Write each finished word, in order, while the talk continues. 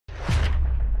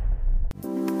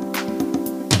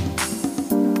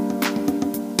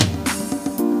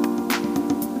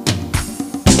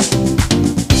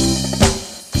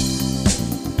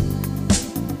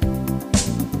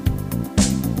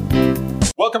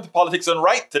welcome to Politics Done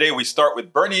Right. Today we start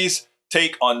with Bernie's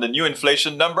take on the new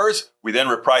inflation numbers. We then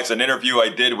reprise an interview I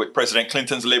did with President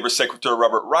Clinton's Labor Secretary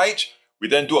Robert Reich. We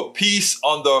then do a piece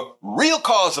on the real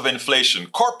cause of inflation,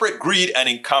 corporate greed and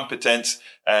incompetence.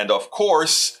 And of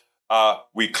course,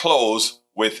 we close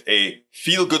with a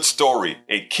feel-good story,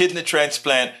 a kidney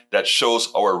transplant that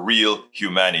shows our real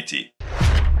humanity.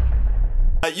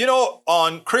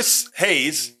 On Chris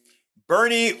Hayes,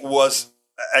 Bernie was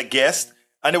a guest,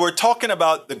 and they were talking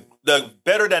about the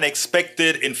better than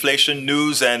expected inflation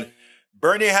news. And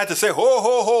Bernie had to say, ho,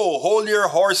 ho, ho, hold your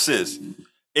horses.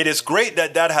 It is great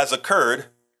that that has occurred,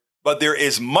 but there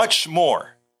is much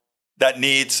more that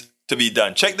needs to be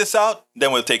done. Check this out,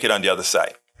 then we'll take it on the other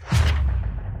side.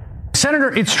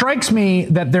 Senator, it strikes me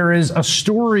that there is a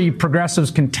story progressives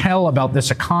can tell about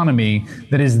this economy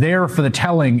that is there for the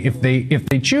telling if they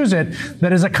choose it,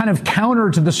 that is a kind of counter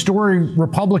to the story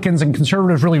Republicans and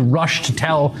conservatives really rushed to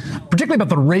tell, particularly about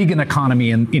the Reagan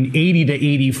economy in 80 to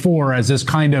 84 as this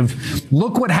kind of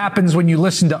look what happens when you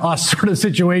listen to us sort of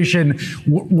situation.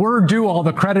 We're due all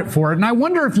the credit for it. And I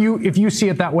wonder if you see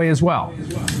it that way as well.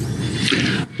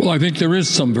 Well, I think there is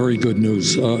some very good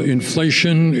news.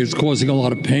 Inflation is causing a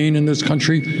lot of pain in this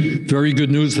country. Very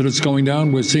good news that it's going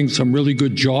down. We're seeing some really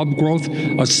good job growth,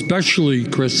 especially,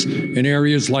 Chris, in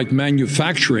areas like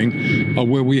manufacturing,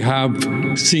 where we have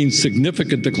seen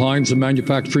significant declines in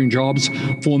manufacturing jobs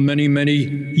for many, many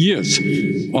years.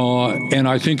 And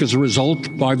I think as a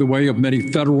result, by the way, of many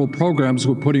federal programs,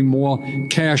 we're putting more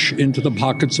cash into the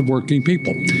pockets of working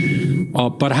people.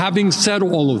 But having said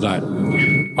all of that,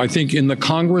 I think in the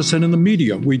Congress and in the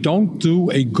media, we don't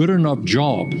do a good enough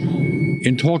job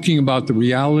in talking about the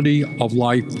reality of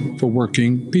life for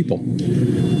working people.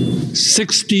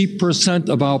 60%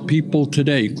 of our people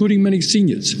today, including many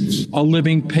seniors, are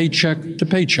living paycheck to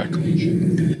paycheck.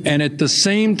 And at the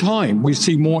same time, we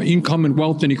see more income and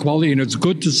wealth inequality, and it's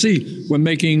good to see we're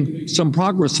making some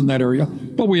progress in that area,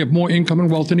 but we have more income and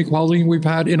wealth inequality than we've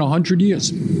had in 100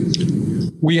 years.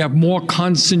 We have more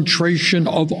concentration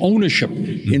of ownership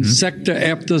in sector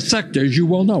after sector, as you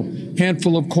well know.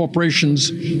 Handful of corporations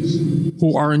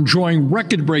who are enjoying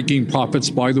record-breaking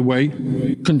profits, by the way,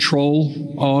 control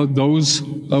those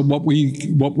what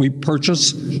we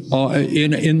purchase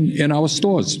in our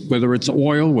stores, whether it's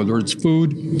oil, whether it's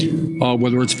food,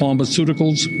 whether it's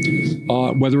pharmaceuticals,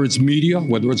 whether it's media,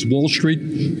 whether it's Wall Street.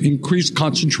 Increased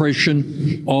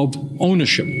concentration of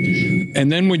ownership.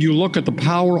 And then when you look at the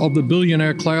power of the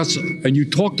billionaire class, and you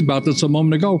talked about this a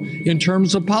moment ago, in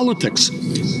terms of politics,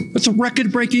 it's a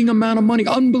record-breaking amount of money,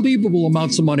 unbelievable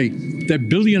amounts of money that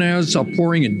billionaires are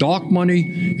pouring in dark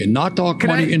money and not dark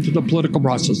money into the political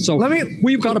process. So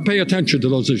we've got to pay attention to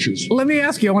those issues. Let me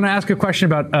ask you, I want to ask a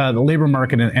question about the labor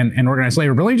market and organized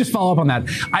labor, but let me just follow up on that.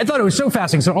 I thought it was so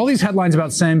fascinating. So all these headlines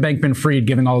about Sam Bankman-Fried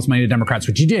giving all this money to Democrats,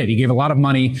 which he did. He gave a lot of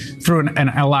money through an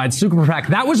allied super PAC.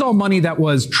 That was all money that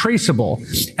was traceable.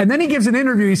 And then he gives an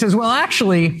interview. He says, well,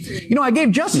 actually, I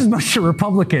gave just as much to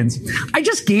Republicans. I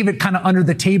just gave it kind of under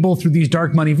the table through these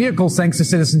dark money vehicles, thanks to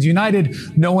Citizens United.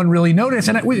 No one really noticed.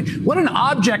 And what an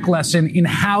object lesson in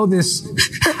how this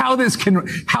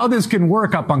can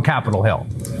work up on Capitol Hill.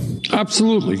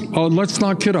 Absolutely. Let's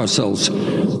not kid ourselves.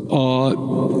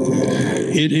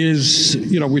 It is,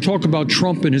 we talk about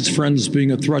Trump and his friends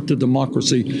being a threat to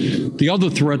democracy. The other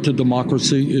threat to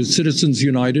democracy is Citizens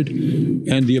United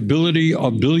and the ability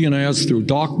of billionaires through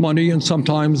dark money and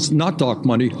sometimes not dark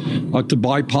money to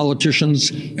buy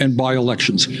politicians and buy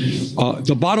elections.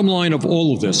 The bottom line of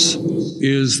all of this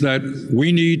is that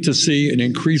we need to see an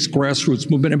increased grassroots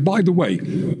movement. And by the way,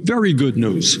 very good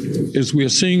news is we are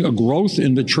seeing a growth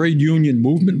in the trade union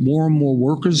movement. More and more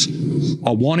workers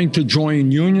are wanting to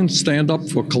join unions, stand up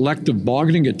for collective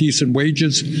bargaining at decent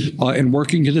wages and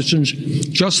working conditions.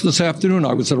 Just this afternoon,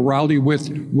 I was at a rally with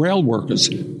rail workers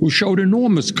who showed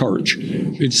enormous courage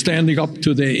in standing up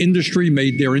to their industry,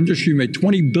 made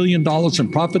 $20 billion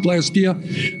in profit last year,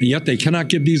 and yet they cannot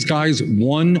give these guys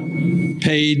one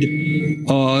paid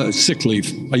sick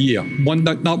leave a year.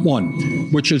 Not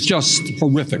one, which is just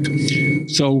horrific.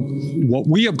 So what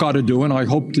we have got to do, and I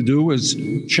hope to do as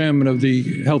chairman of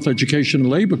the Health, Education, and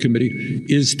Labor Committee,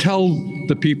 is tell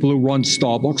the people who run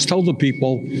Starbucks, tell the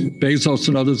people, Bezos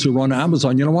and others who run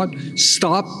Amazon, you know what?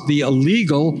 Stop the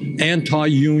illegal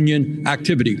anti-union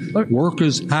activity.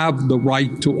 Workers have the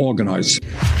right to organize.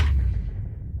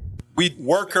 We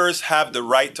workers have the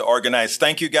right to organize.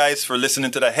 Thank you guys for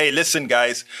listening to that. Hey, listen,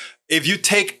 guys, if you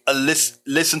take a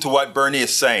listen to what Bernie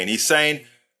is saying, he's saying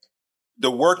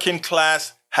the working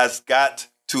class has got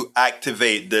to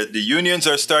activate. The unions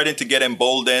are starting to get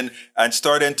emboldened and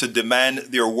starting to demand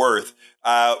their worth.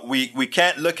 we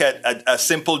can't look at a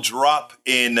simple drop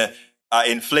in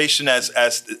inflation as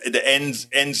the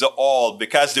ends all,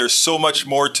 because there's so much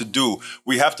more to do.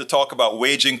 We have to talk about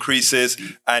wage increases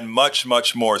and much,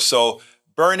 much more. So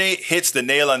Bernie hits the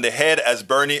nail on the head, as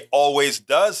Bernie always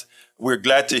does. We're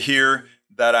glad to hear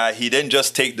that he didn't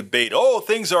just take the bait. Oh,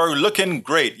 things are looking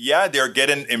great. Yeah, they're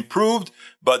getting improved,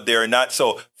 but they're not.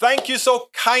 So thank you so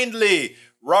kindly,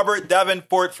 Robert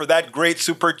Davenport, for that great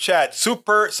super chat.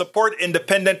 Support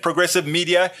independent progressive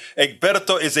media.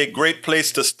 Egberto is a great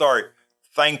place to start.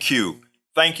 Thank you.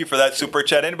 Thank you for that super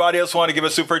chat. Anybody else want to give a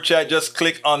super chat? Just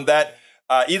click on that.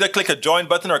 Either click a join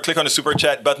button or click on the super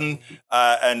chat button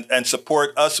and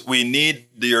support us. We need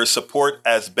your support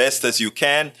as best as you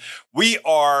can. We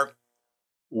are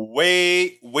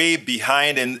way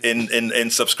behind in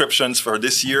subscriptions for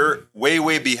this year.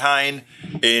 Way behind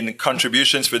in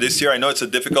contributions for this year. I know it's a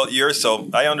difficult year, so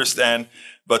I understand.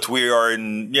 But we are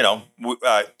to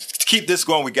keep this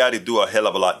going, we got to do a hell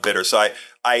of a lot better. So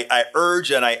I urge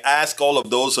and I ask all of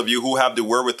those of you who have the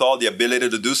wherewithal, the ability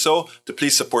to do so, to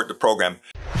please support the program.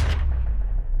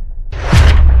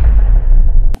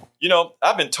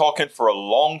 I've been talking for a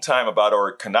long time about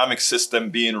our economic system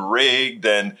being rigged.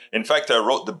 And in fact, I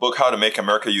wrote the book, How to Make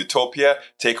America Utopia,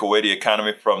 Take Away the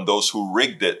Economy from Those Who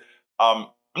Rigged It. And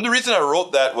the reason I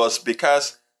wrote that was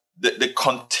because the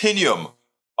continuum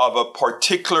of a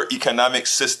particular economic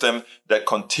system that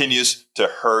continues to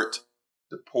hurt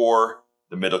the poor,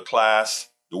 the middle class,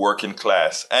 the working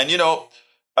class. And,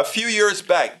 a few years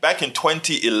back in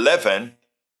 2011,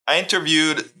 I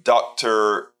interviewed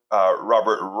Dr.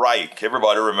 Robert Reich.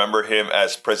 Everybody remember him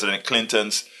as President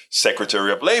Clinton's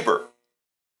Secretary of Labor.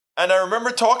 And I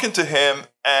remember talking to him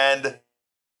and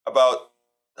about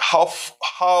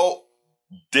how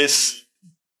this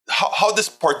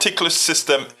particular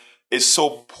system is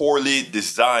so poorly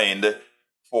designed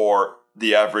for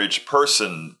the average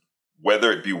person,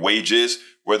 whether it be wages,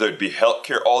 whether it be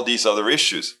healthcare, all these other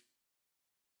issues.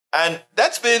 And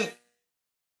that's been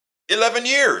 11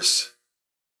 years.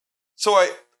 So I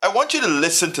want you to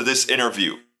listen to this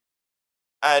interview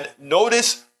and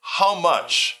notice how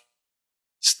much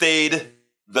stayed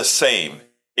the same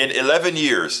in 11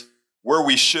 years where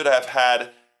we should have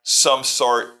had some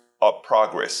sort of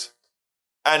progress.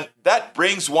 And that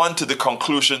brings one to the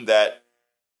conclusion that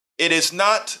it is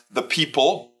not the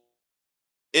people,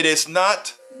 it is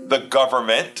not the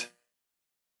government,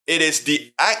 it is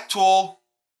the actual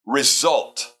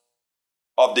result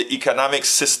of the economic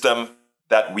system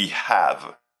that we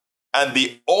have. And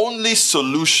the only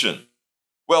solution,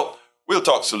 well, we'll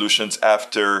talk solutions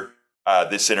after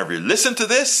this interview. Listen to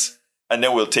this, and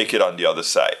then we'll take it on the other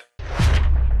side.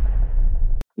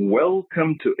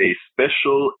 Welcome to a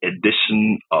special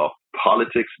edition of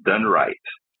Politics Done Right.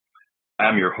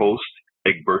 I'm your host,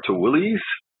 Egberto Willies,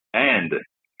 and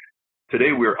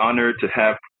today we're honored to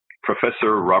have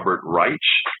Professor Robert Reich,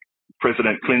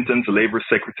 President Clinton's Labor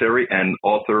Secretary and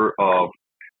author of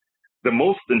the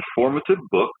most informative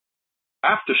book,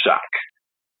 Aftershock.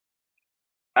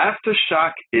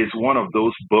 Aftershock is one of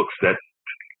those books that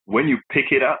when you pick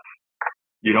it up,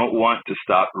 you don't want to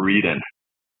stop reading.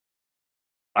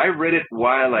 I read it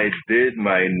while I did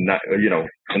my, in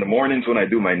the mornings when I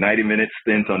do my 90-minute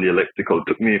stint on the elliptical. It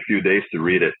took me a few days to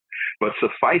read it. But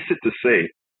suffice it to say,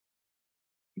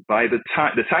 by the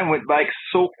time went by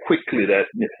so quickly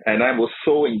and I was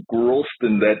so engrossed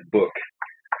in that book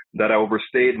that I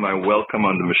overstayed my welcome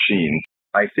on the machine.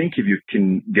 I think if you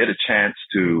can get a chance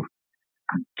to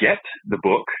get the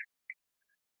book,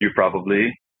 you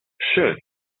probably should.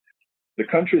 The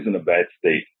country is in a bad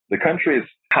state. The country is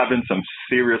having some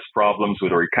serious problems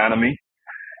with our economy.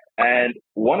 And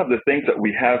one of the things that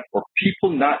we have are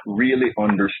people not really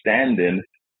understanding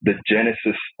the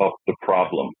genesis of the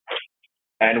problem.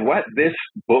 And what this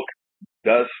book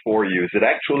does for you is it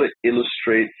actually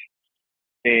illustrates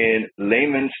in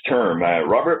layman's term.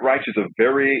 Robert Reich is a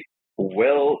very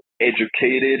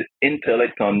well-educated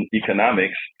intellect on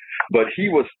economics, but he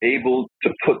was able to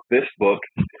put this book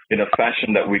in a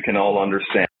fashion that we can all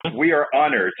understand. We are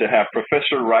honored to have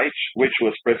Professor Reich, which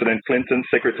was President Clinton's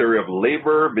Secretary of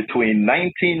Labor between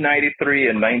 1993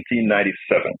 and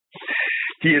 1997.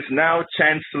 He is now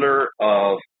Chancellor's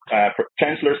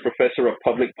Professor of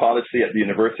Public Policy at the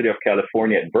University of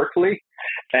California at Berkeley,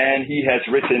 and he has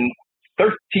written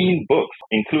 13 books,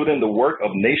 including The Work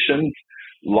of Nations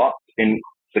Locked in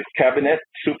the Cabinet,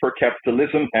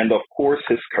 Supercapitalism, and of course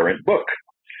his current book,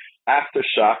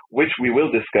 Aftershock, which we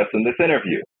will discuss in this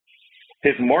interview.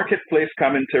 His marketplace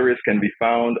commentaries can be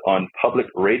found on Public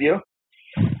Radio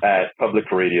at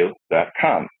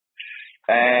publicradio.com.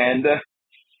 And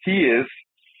he is,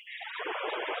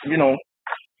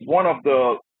 one of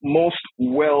the most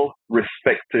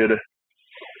well-respected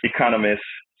economists,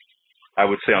 I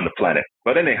would say, on the planet.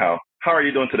 But anyhow, how are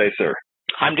you doing today, sir?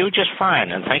 I'm doing just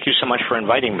fine, and thank you so much for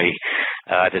inviting me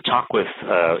to talk with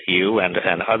you and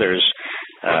others.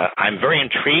 I'm very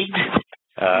intrigued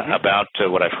about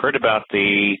what I've heard about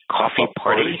the coffee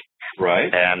party.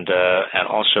 Right. And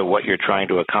also what you're trying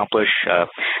to accomplish.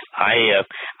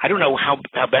 I don't know how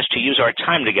best to use our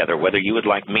time together, whether you would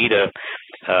like me to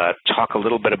talk a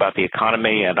little bit about the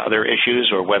economy and other issues,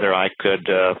 or whether I could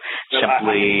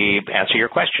simply answer your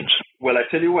questions. Well, I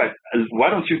tell you what, why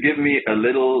don't you give me a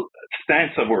little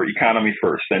stance of our economy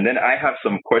first, and then I have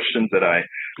some questions that I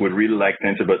would really like to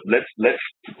answer, but let's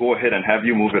go ahead and have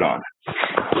you move it on.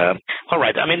 All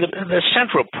right. I mean, the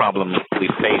central problem we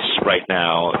face right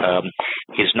now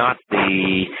is not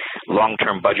the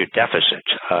long-term budget deficit.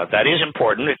 That is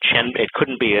important. It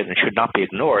couldn't be and should not be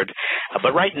ignored.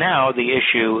 But right now, the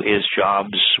issue is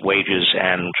jobs, wages,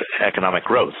 and economic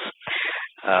growth.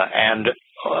 And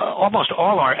almost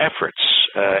all our efforts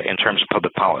in terms of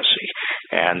public policy,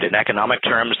 and in economic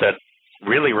terms, that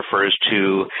really refers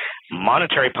to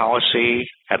monetary policy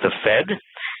at the Fed,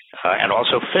 and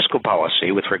also fiscal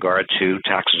policy with regard to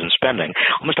taxes and spending.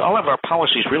 Almost all of our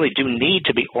policies really do need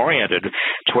to be oriented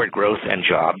toward growth and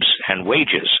jobs and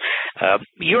wages.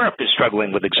 Europe is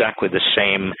struggling with exactly the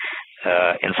same,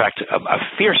 in fact, a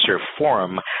fiercer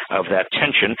form of that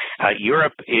tension.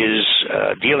 Europe is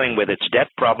dealing with its debt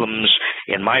problems.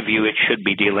 In my view, it should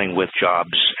be dealing with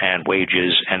jobs and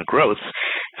wages and growth.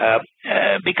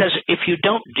 Because if you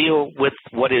don't deal with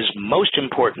what is most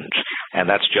important, and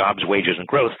that's jobs, wages, and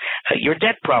growth, your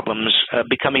debt problems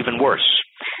become even worse.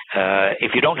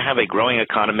 If you don't have a growing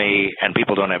economy and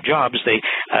people don't have jobs,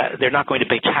 they're not going to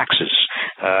pay taxes.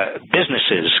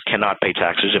 Businesses cannot pay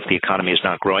taxes if the economy is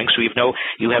not growing, so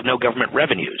you have no government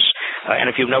revenues. And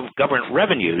if you have no government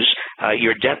revenues,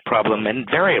 your debt problem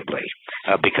invariably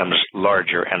becomes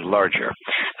larger and larger.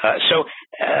 So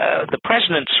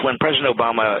when President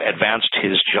Obama advanced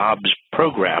his jobs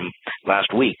program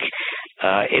last week,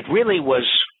 it really was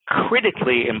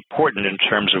critically important in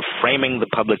terms of framing the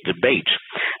public debate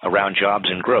around jobs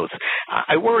and growth.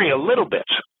 I worry a little bit,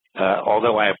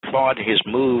 although I applaud his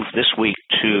move this week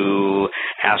to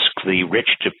ask the rich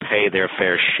to pay their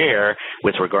fair share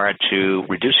with regard to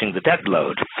reducing the debt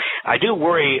load. I do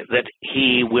worry that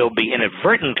he will be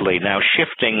inadvertently now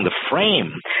shifting the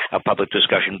frame of public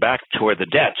discussion back toward the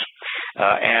debt.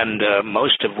 And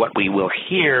most of what we will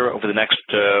hear over the next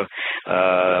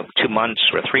 2 months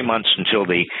or 3 months until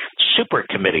the super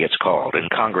committee, it's called, in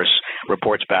Congress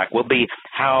reports back, will be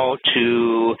how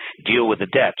to deal with the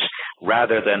debt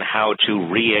rather than how to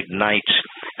reignite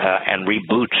and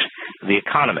reboot the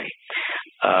economy.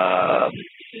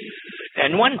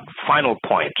 And one final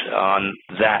point on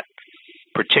that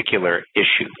particular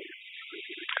issue.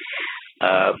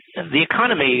 The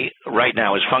economy right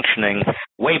now is functioning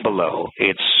way below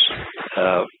its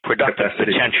productive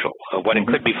potential, what it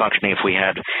could be functioning if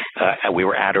we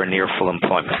were at or near full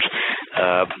employment.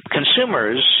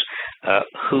 Consumers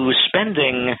whose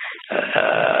spending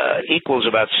equals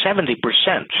about 70%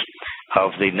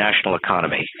 of the national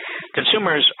economy.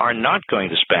 Consumers are not going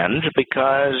to spend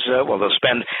because, they'll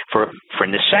spend for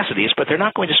necessities, but they're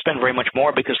not going to spend very much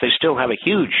more because they still have a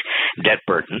huge debt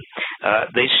burden.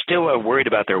 They still are worried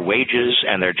about their wages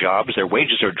and their jobs. Their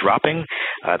wages are dropping.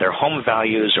 Their home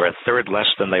values are a third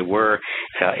less than they were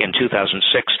in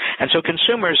 2006. And so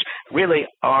consumers really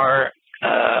are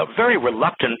very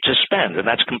reluctant to spend, and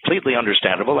that's completely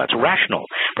understandable. That's rational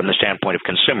from the standpoint of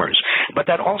consumers. But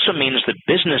that also means that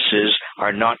businesses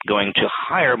are not going to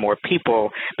hire more people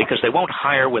because they won't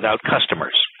hire without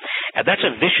customers. And that's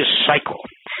a vicious cycle.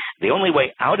 The only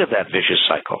way out of that vicious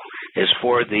cycle is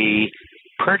for the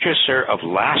purchaser of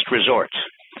last resort,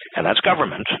 and that's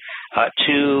government,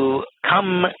 to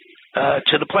come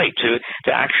to the plate,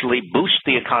 to actually boost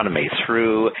the economy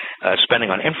through spending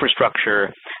on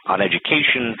infrastructure, on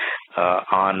education,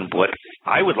 on what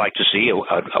I would like to see,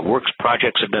 a Works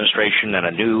Projects Administration and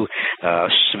a new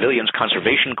Civilians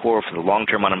Conservation Corps for the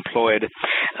long-term unemployed,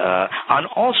 on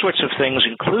all sorts of things,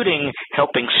 including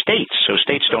helping states, so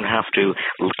states don't have to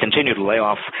continue to lay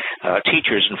off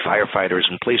teachers and firefighters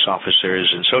and police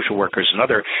officers and social workers and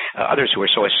others who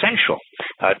are so essential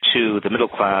to the middle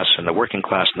class and the working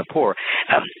class and the poor.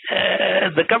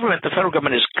 The federal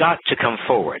government has got to come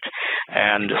forward,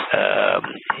 and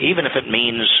even if it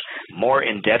means more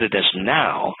indebtedness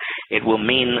now, it will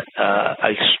mean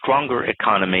a stronger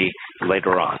economy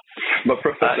later on. But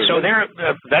Professor,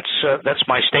 that's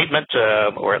my statement,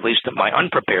 or at least my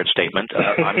unprepared statement.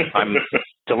 I'm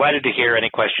delighted to hear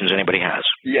any questions anybody has.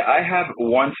 Yeah, I have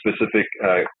one specific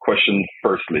question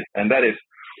firstly, and that is,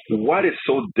 what is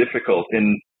so difficult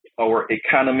in our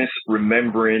economists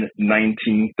remembering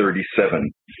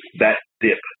 1937, that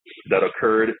dip that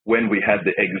occurred when we had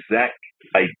the exact,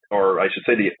 or I should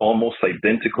say the almost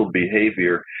identical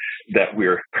behavior that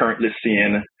we're currently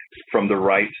seeing from the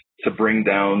right to bring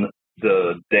down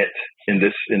the debt in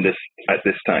this at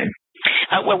this time?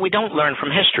 Well, we don't learn from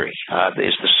history,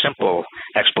 is the simple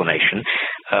explanation.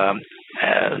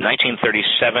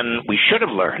 1937, we should have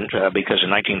learned, because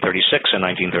in 1936 and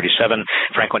 1937,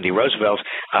 Franklin D. Roosevelt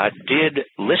did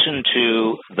listen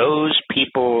to those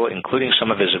people, including some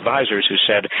of his advisors, who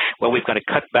said, well, we've got to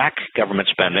cut back government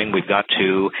spending. We've got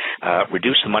to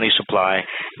reduce the money supply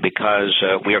because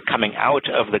we are coming out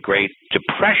of the Great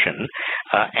Depression,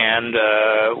 and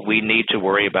we need to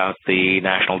worry about the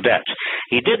national debt.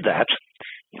 He did that.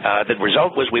 The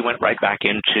result was we went right back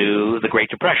into the Great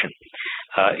Depression.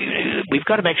 We've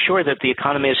got to make sure that the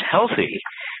economy is healthy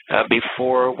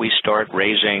before we start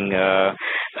raising,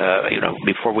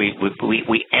 before we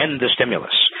end the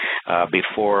stimulus,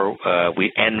 before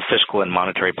we end fiscal and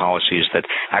monetary policies that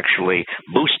actually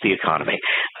boost the economy.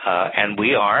 And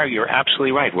you're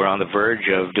absolutely right, we're on the verge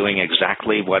of doing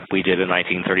exactly what we did in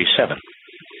 1937.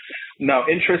 Now,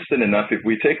 interesting enough, if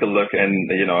we take a look, and,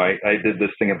 I did this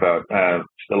thing about,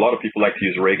 a lot of people like to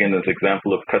use Reagan as an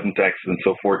example of cutting taxes and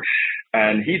so forth.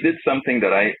 And he did something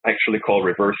that I actually call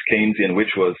reverse Keynesian,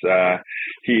 which was,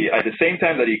 he, at the same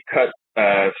time that he cut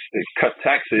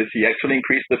taxes, he actually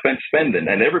increased defense spending.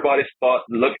 And everybody's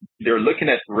they're looking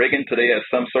at Reagan today as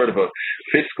some sort of a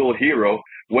fiscal hero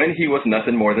when he was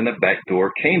nothing more than a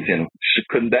backdoor Keynesian.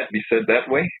 Couldn't that be said that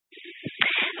way?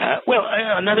 Well,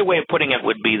 another way of putting it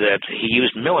would be that he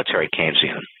used military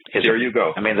Keynesian. There you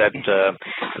go. I mean, that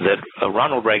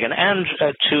Ronald Reagan and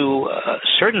to a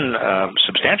certain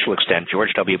substantial extent,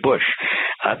 George W. Bush,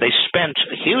 they spent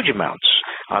huge amounts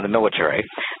on the military,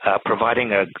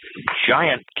 providing a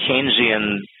giant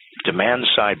Keynesian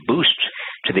demand-side boost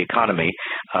to the economy.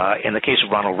 In the case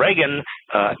of Ronald Reagan,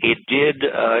 it did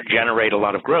generate a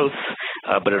lot of growth,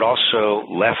 but it also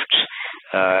left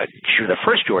the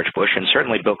first George Bush and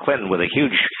certainly Bill Clinton with a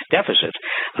huge deficit.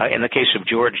 In the case of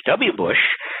George W. Bush,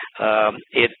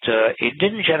 it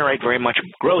didn't generate very much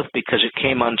growth because it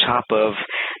came on top of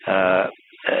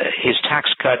his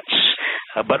tax cuts,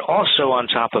 but also on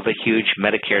top of a huge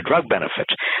Medicare drug benefit,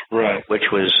 right,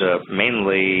 which was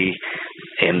mainly,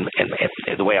 in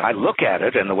the way I look at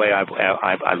it and the way I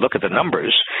look at the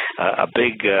numbers, a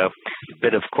big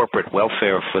bit of corporate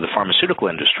welfare for the pharmaceutical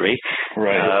industry.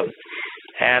 Right.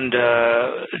 And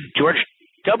George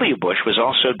W. Bush was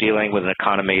also dealing with an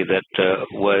economy that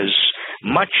was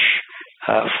much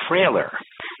frailer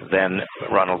than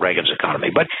Ronald Reagan's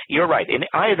economy. But you're right. In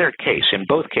either case, in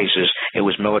both cases, it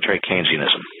was military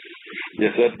Keynesianism.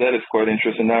 Yes, that is quite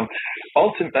interesting. Now,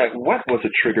 ultimately, what was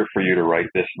the trigger for you to write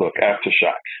this book,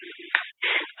 Aftershock?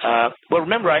 Well,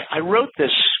 remember, I wrote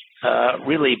this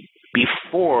really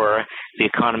before the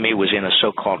economy was in a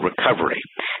so-called recovery.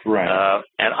 Right.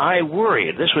 And I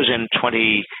worried, this was in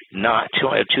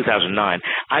 2009,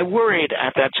 I worried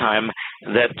at that time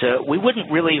that we wouldn't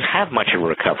really have much of a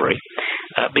recovery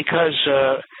because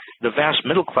the vast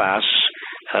middle class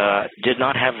did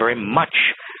not have very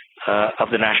much of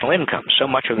the national income. So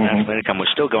much of the national income was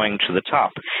still going to the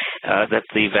top that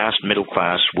the vast middle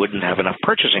class wouldn't have enough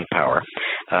purchasing power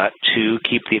to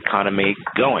keep the economy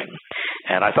going.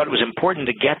 And I thought it was important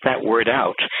to get that word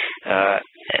out.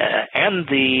 And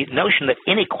the notion that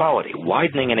inequality,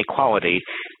 widening inequality,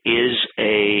 is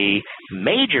a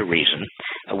major reason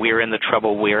we're in the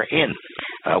trouble we're in.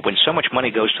 When so much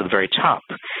money goes to the very top,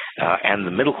 and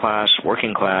the middle class,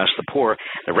 working class, the poor,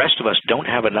 the rest of us don't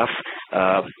have enough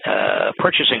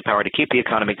purchasing power to keep the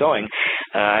economy going,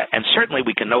 and certainly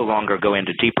we can no longer go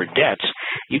into deeper debt,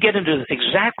 you get into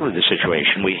exactly the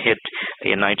situation we hit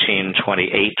in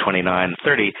 1928, 29,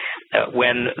 30,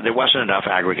 when there wasn't enough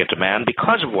aggregate demand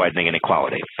because of widening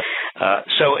inequality.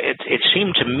 So it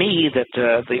seemed to me that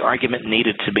the argument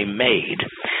needed to be made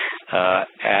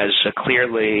as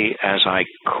clearly as I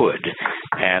could,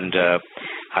 and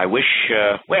I wish.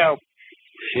 I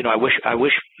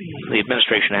wish the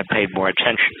administration had paid more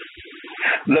attention.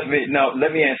 Let me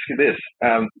ask you this: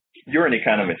 you're an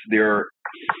economist. There are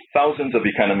thousands of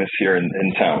economists here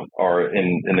in town or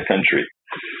in the country.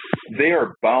 They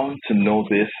are bound to know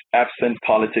this. Absent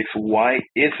politics, why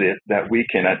is it that we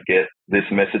cannot get this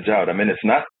message out? I mean, it's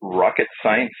not rocket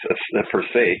science per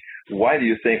se. Why do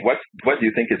you think? What do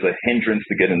you think is a hindrance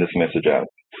to getting this message out?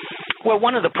 Well,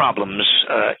 one of the problems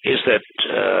is that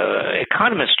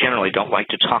economists generally don't like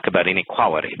to talk about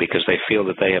inequality because they feel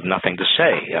that they have nothing to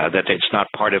say, that it's not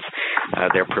part of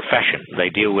their profession. They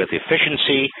deal with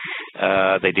efficiency,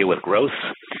 they deal with growth,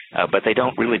 but they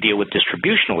don't really deal with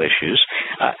distributional issues.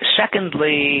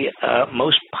 Secondly,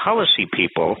 most policy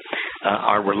people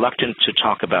are reluctant to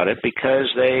talk about it because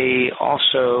they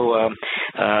also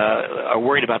are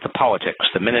worried about the politics.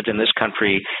 The minute in this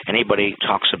country anybody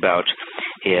talks about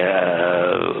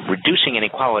reducing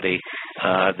inequality,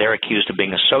 they're accused of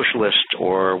being a socialist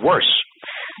or worse.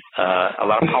 A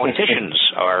lot of politicians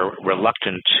are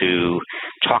reluctant to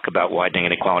talk about widening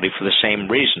inequality for the same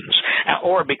reasons,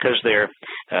 or because their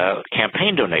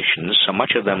campaign donations, so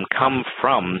much of them come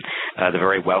from the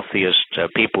very wealthiest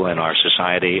people in our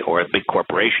society or big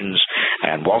corporations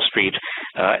and Wall Street.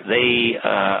 They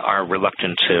are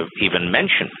reluctant to even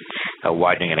mention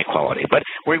widening inequality. But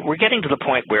we're getting to the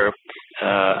point where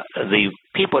the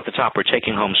people at the top are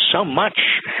taking home so much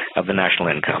of the national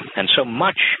income and so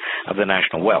much of the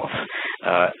national wealth.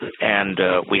 And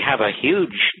we have a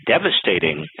huge,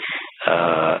 devastating,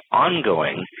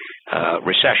 ongoing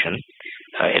recession.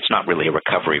 It's not really a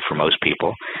recovery for most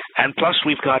people. And plus,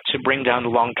 we've got to bring down the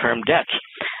long-term debt.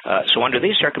 So under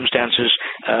these circumstances,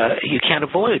 you can't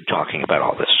avoid talking about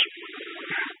all this.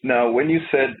 Now, when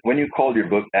you called your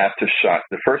book Aftershock,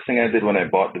 the first thing I did when I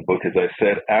bought the book is I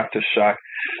said Aftershock.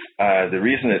 The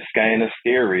reason it's kind of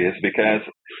scary is because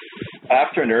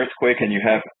after an earthquake and you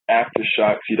have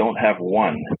aftershocks, you don't have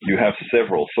one, you have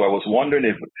several. So I was wondering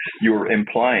if you were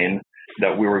implying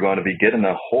that we were going to be getting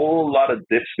a whole lot of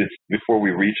dips before we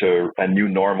reach a new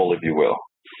normal, if you will.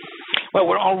 Well,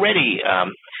 we're already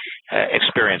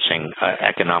experiencing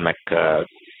economic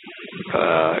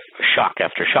shock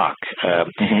after shock.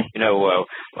 You know,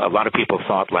 a lot of people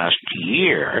thought last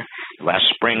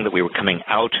spring, that we were coming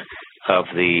out of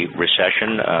the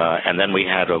recession, and then we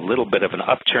had a little bit of an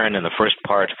upturn in the first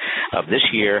part of this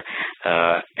year,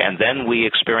 and then we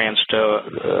experienced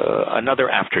another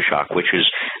aftershock, which is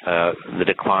the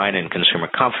decline in consumer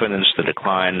confidence, the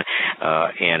decline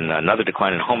another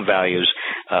decline in home values,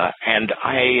 and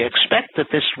I expect that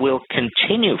this will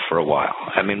continue for a while.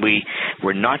 I mean,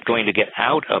 we're not going to get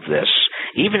out of this,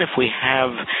 even if we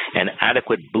have an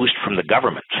adequate boost from the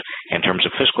government in terms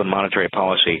of fiscal and monetary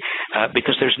policy,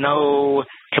 because there's no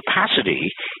capacity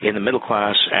in the middle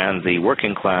class and the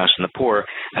working class and the poor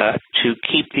to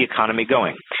keep the economy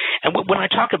going. And when I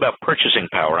talk about purchasing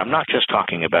power, I'm not just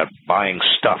talking about buying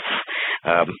stuff,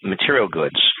 material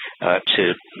goods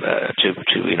to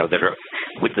you know that are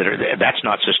that's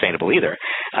not sustainable either.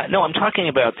 No, I'm talking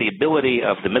about the ability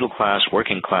of the middle class,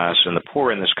 working class, and the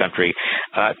poor in this country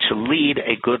to lead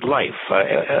a good life,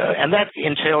 and that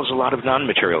entails a lot of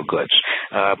non-material goods,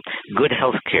 good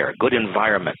health care, good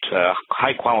environment,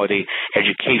 high quality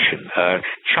education,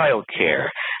 child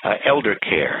care, elder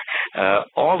care,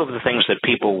 all of the things that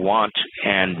people want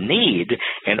and need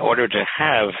in order to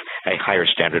have a higher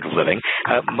standard of living.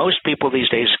 Most people these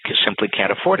days simply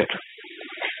can't afford it.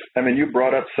 I mean, you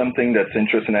brought up something that's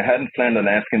interesting. I hadn't planned on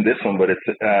asking this one, but it's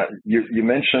you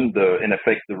mentioned in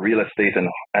effect the real estate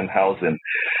and housing.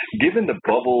 Given the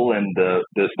bubble and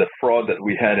the fraud that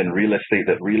we had in real estate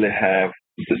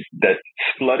that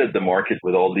flooded the market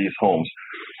with all these homes,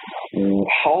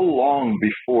 how long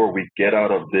before we get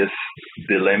out of this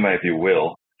dilemma, if you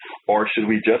will, or should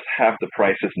we just have the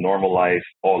prices normalized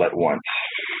all at once?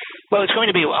 Well, it's going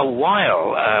to be a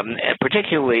while,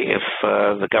 particularly if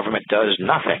the government does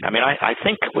nothing. I mean, I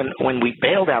think when we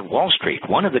bailed out Wall Street,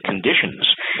 one of the conditions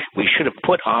we should have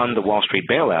put on the Wall Street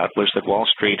bailout was that Wall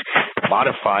Street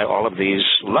modify all of these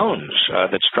loans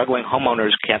that struggling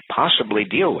homeowners can't possibly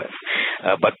deal with.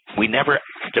 But we never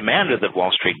demanded that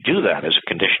Wall Street do that as a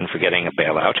condition for getting a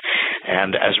bailout.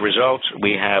 And as a result,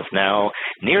 we have now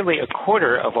nearly a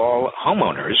quarter of all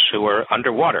homeowners who are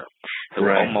underwater, who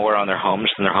owe more on their homes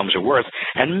than their homes are worth.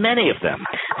 And many of them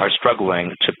are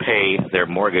struggling to pay their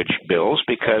mortgage bills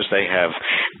because they have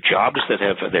jobs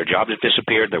their jobs have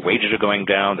disappeared, their wages are going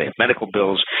down, they have medical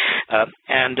bills.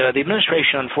 And the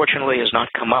administration, unfortunately, has not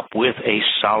come up with a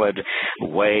solid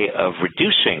way of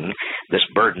reducing this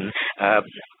burden.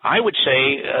 I would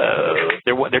say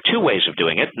there are two ways of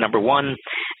doing it. Number one,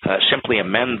 simply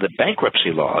amend the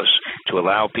bankruptcy laws to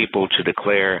allow people to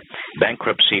declare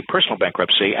bankruptcy, personal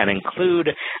bankruptcy, and include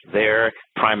their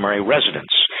primary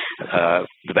residence.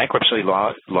 The bankruptcy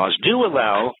laws do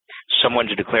allow someone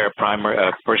to declare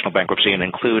personal bankruptcy and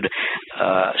include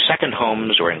second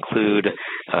homes or include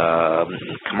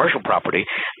commercial property,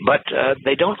 but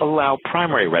they don't allow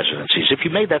primary residencies. If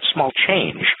you made that small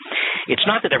change, it's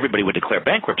not that everybody would declare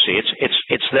bankruptcy.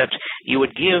 It's that you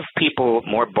would give people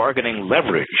more bargaining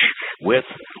leverage with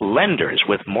lenders,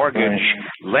 with mortgage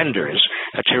lenders,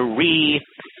 to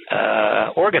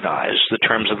reorganize the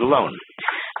terms of the loan.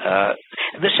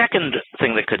 The second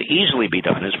thing that could easily be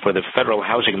done is for the Federal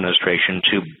Housing Administration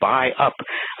to buy up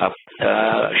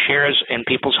shares in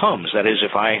people's homes. That is,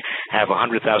 if I have a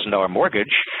 $100,000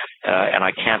 mortgage and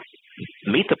I can't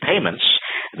meet the payments,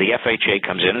 the FHA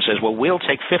comes in and says, well, we'll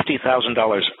take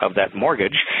 $50,000 of that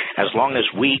mortgage as long as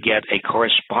we get a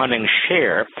corresponding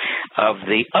share of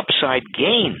the upside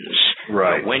gains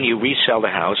when you resell the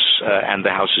house, and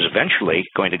the house is eventually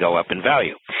going to go up in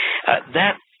value.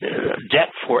 That debt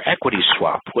for equity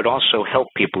swap would also help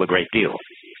people a great deal.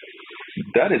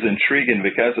 That is intriguing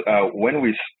because when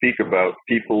we speak about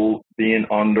people being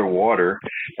underwater,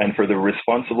 and for the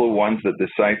responsible ones that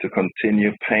decide to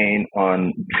continue paying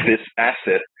on this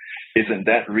asset, isn't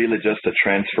that really just a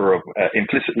transfer of,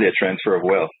 implicitly a transfer of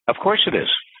wealth? Of course it is.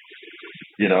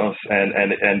 You know, and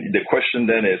the question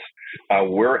then is,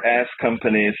 whereas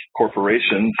companies,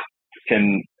 corporations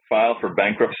can file for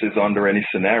bankruptcies under any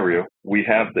scenario, we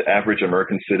have the average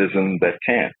American citizen that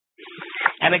can't.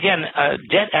 And again,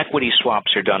 debt equity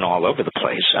swaps are done all over the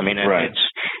place. I mean,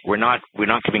 we're not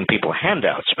giving people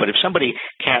handouts, but if somebody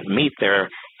can't meet their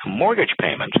mortgage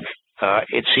payment,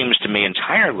 it seems to me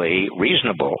entirely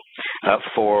reasonable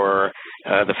for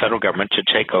the federal government to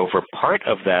take over part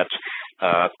of that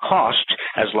cost,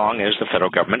 as long as the federal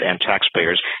government and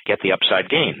taxpayers get the upside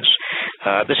gains.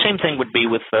 The same thing would be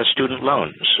with student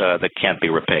loans that can't be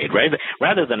repaid, right?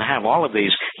 Rather than have all of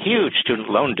these huge student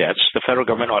loan debts, the federal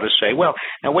government ought to say, well,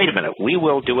 now wait a minute, we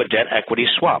will do a debt equity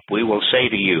swap. We will say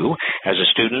to you, as a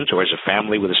student or as a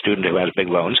family with a student who has big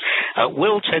loans,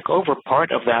 we'll take over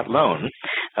part of that loan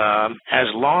as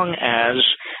long as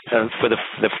for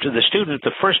the student,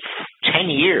 the first 10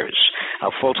 years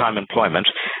of full-time employment,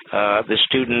 the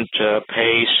student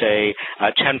pays, say,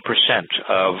 10%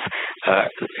 of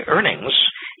earnings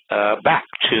back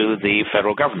to the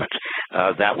federal government.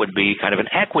 That would be kind of an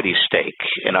equity stake,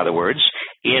 in other words,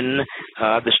 in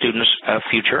the student's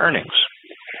future earnings.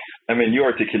 I mean, you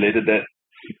articulated that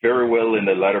very well in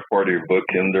the latter part of your book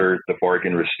under The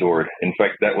Bargain Restored. In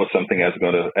fact, that was something I was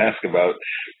going to ask about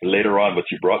later on, but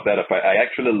you brought that up. I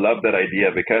actually love that idea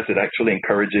because it actually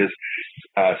encourages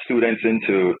students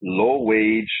into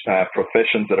low-wage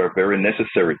professions that are very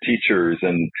necessary, teachers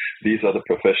and these other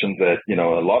professions that, you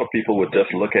know, a lot of people would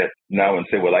just look at now and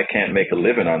say, well, I can't make a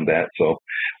living on that. So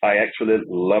I actually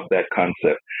love that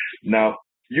concept. Now,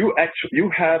 you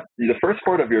have, the first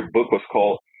part of your book was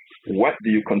called What Do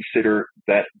You Consider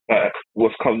That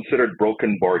Was Considered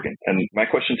Broken Bargain? And my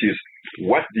question to you is,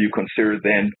 what do you consider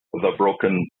then the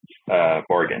broken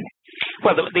bargain?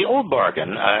 Well, the old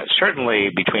bargain, certainly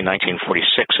between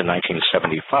 1946 and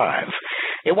 1975,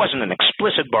 it wasn't an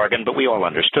explicit bargain, but we all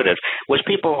understood it, was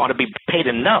people ought to be paid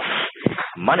enough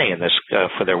money in this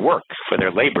for their work, for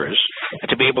their labors,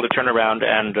 to be able to turn around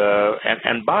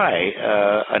and buy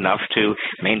enough to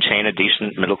maintain a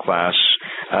decent middle-class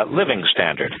living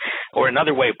standard. Or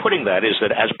another way of putting that is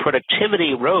that as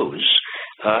productivity rose,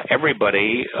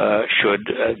 everybody should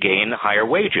gain higher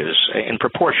wages in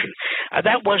proportion.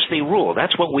 That was the rule.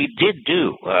 That's what we did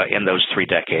do in those 3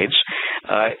 decades.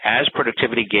 As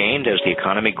productivity gained, as the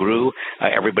economy grew,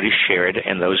 everybody shared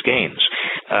in those gains.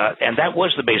 And that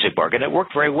was the basic bargain. It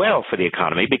worked very well for the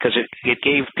economy because it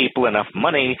gave people enough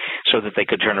money so that they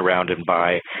could turn around and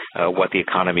buy what the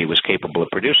economy was capable of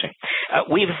producing.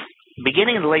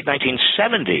 Beginning in the late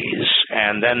 1970s,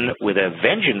 and then with a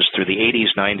vengeance through the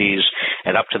 80s, 90s,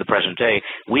 and up to the present day,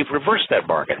 we've reversed that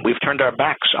bargain. We've turned our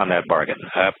backs on that bargain.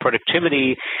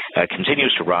 Productivity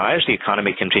continues to rise. The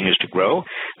economy continues to grow.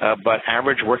 But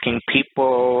average working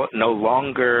people no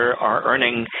longer are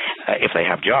earning, if they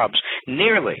have jobs,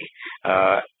 nearly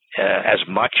as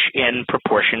much in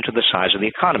proportion to the size of the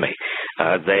economy.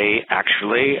 They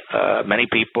actually, many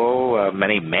people,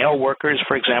 many male workers,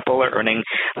 for example, are earning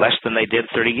less than they did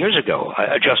 30 years ago,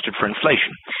 adjusted for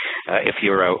inflation. If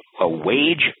you're a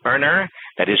wage earner,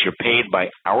 that is, you're paid by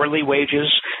hourly wages,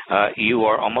 you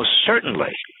are almost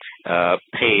certainly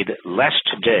paid less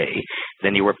today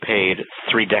than you were paid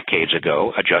 3 decades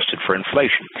ago, adjusted for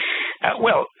inflation.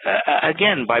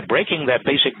 Again, by breaking that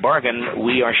basic bargain,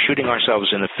 we are shooting ourselves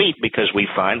in the feet because we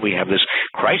find we have this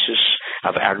crisis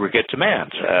of aggregate demand.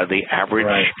 The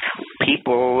average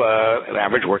people,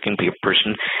 average working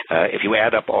person, if you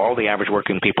add up all the average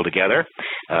working people together,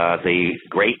 the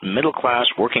great middle class,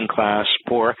 working class,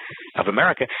 poor of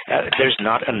America, there's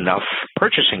not enough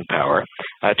purchasing power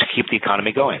to keep the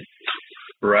economy going.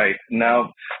 Right.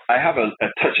 Now, I have a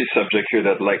touchy subject here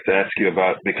that I'd like to ask you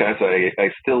about because I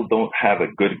still don't have a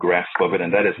good grasp of it,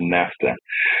 and that is NAFTA.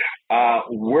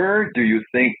 Where do you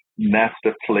think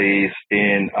NAFTA plays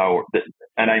in our,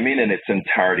 and I mean in its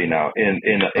entirety now,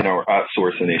 in our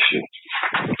outsourcing issue?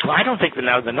 Well, I don't think that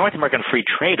now the North American Free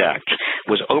Trade Act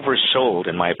was oversold,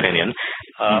 in my opinion,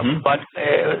 but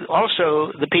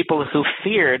also the people who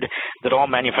feared that all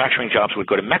manufacturing jobs would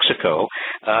go to Mexico,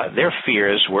 their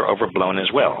fears were overblown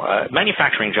as well.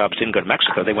 Manufacturing jobs didn't go to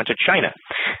Mexico, they went to China.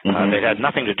 They had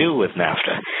nothing to do with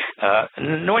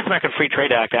NAFTA. North American Free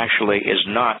Trade Act actually is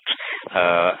not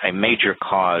a major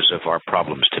cause of our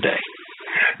problems today.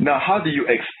 Now, how do you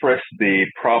express the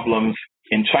problems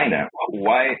in China?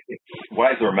 Why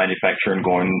is our manufacturing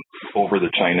going over to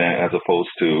China as opposed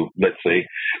to, let's say,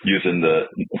 using the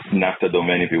NAFTA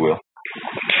domain, if you will?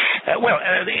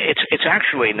 It's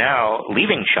actually now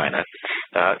leaving China.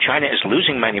 China is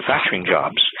losing manufacturing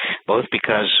jobs, both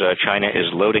because China is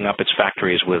loading up its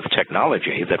factories with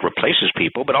technology that replaces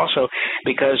people, but also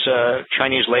because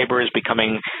Chinese labor is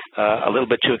becoming a little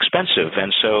bit too expensive.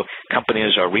 And so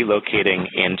companies are relocating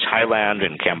in Thailand,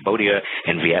 in Cambodia,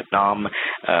 in Vietnam,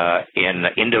 in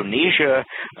Indonesia,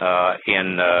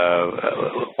 in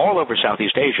all over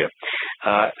Southeast Asia.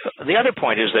 The other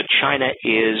point is that China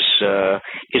is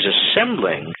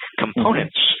assembling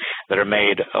components that are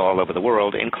made all over the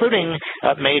world, including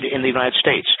made in the United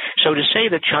States. So to say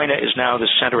that China is now the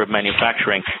center of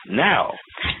manufacturing now,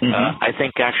 I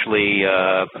think actually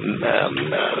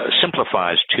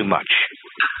simplifies too much.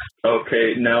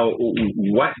 Okay, now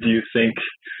what do you think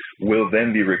will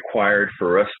then be required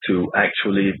for us to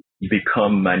actually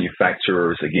become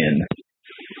manufacturers again?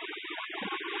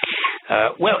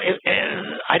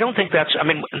 I don't think that's,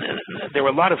 there are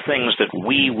a lot of things that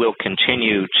we will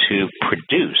continue to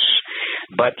produce,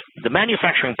 but the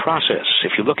manufacturing process,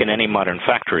 if you look in any modern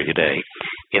factory today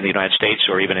in the United States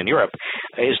or even in Europe,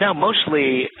 is now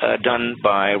mostly done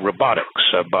by robotics,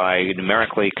 by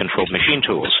numerically controlled machine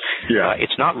tools. Yeah.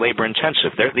 It's not labor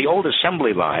intensive. The old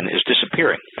assembly line is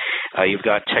disappearing. You've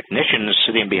got technicians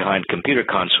sitting behind computer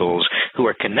consoles who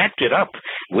are connected up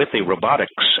with the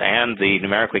robotics and the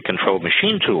numerically controlled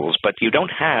machine tools, but you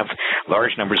don't have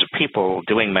large numbers of people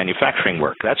doing manufacturing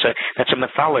work. That's a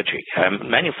mythology.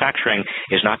 Manufacturing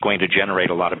is not going to generate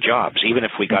a lot of jobs, even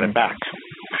if we got it back.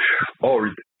 Oh,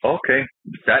 okay.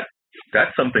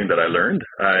 That's something that I learned.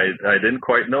 I didn't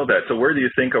quite know that. So where do you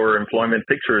think our employment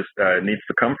picture needs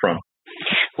to come from?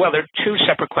 Well, there are two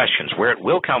separate questions, where it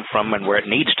will come from and where it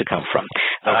needs to come from.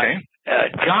 Okay.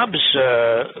 Jobs,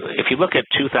 if you look at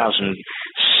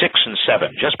 2006 and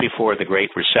 2007, just before the Great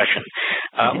Recession,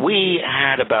 we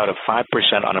had about a 5%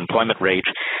 unemployment rate.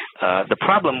 The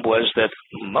problem was that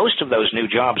most of those new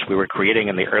jobs we were creating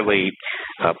in the early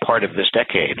part of this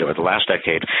decade, or the last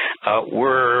decade,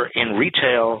 were in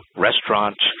retail,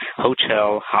 restaurant,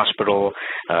 hotel, hospital,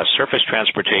 surface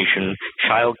transportation,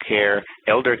 child care,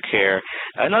 elder care.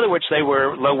 In other words, they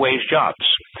were low-wage jobs.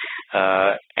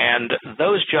 And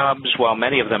those jobs, while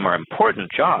many of them are important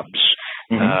jobs,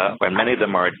 and many of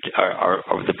them are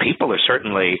the people are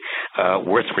certainly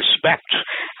worth respect,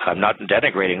 not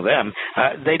denigrating them,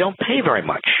 they don't pay very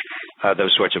much,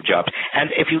 those sorts of jobs. And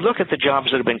if you look at the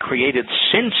jobs that have been created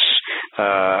since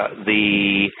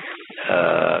the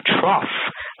trough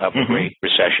of the Great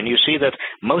Recession, you see that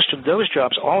most of those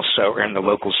jobs also are in the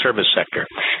local service sector.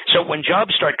 So when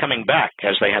jobs start coming back,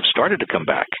 as they have started to come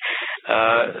back,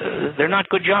 they're not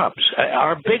good jobs.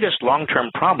 Our biggest long-term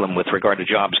problem with regard to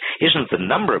jobs isn't the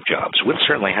number of jobs. We'll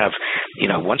certainly have,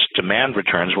 once demand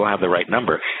returns, we'll have the right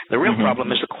number. The real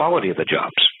problem is the quality of the jobs.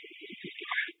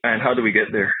 And how do we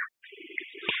get there?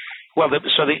 Well,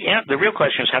 the real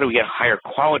question is, how do we get higher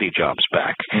quality jobs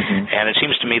back? And it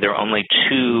seems to me there are only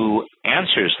two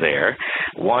answers there.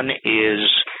 One is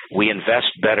we invest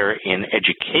better in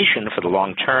education for the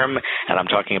long term, and I'm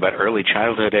talking about early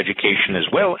childhood education as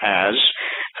well as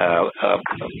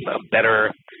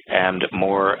better and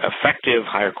more effective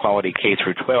higher quality K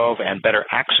through 12 and better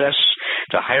access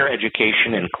to higher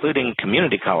education, including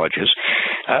community colleges.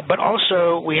 But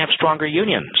also we have stronger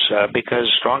unions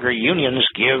because stronger unions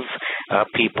give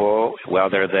people,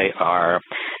 whether they have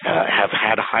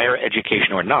had higher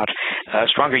education or not,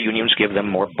 stronger unions give them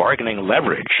more bargaining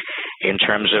leverage in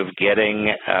terms of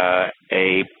getting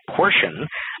a portion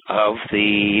of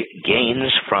the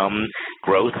gains from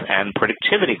growth and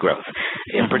productivity growth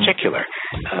in particular.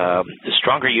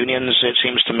 Stronger unions, it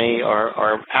seems to me,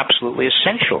 are absolutely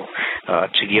essential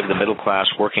to give the middle class,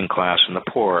 working class, and the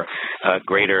poor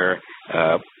greater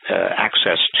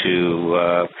access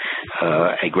to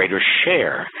a greater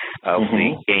share of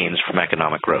the gains from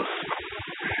economic growth.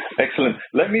 Excellent.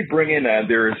 Let me bring in,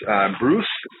 there's Bruce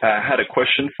had a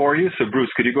question for you. So Bruce,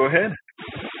 could you go ahead?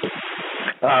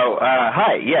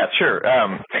 Hi. Yeah, sure.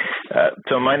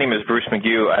 So my name is Bruce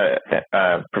McGue.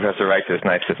 Professor Reich, it's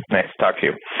nice to talk to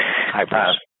you. Hi,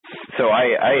 Bruce. So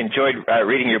I enjoyed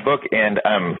reading your book, and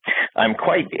I'm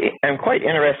quite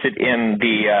interested in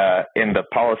the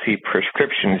policy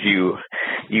prescriptions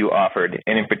you offered,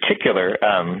 and in particular,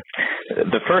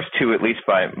 the first two, at least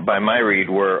by my read,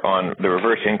 were on the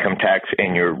reverse income tax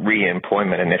and your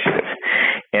reemployment initiative.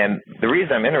 And the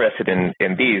reason I'm interested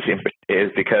in these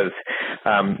is because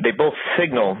they both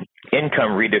signal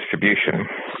income redistribution,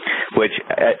 which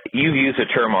you use a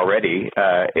term already.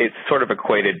 It's sort of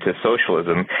equated to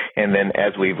socialism, and then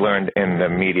as we've learned in the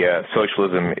media,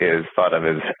 socialism is thought of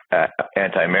as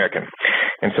anti-American.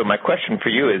 And so my question for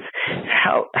you is,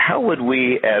 how would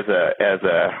we, as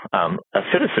a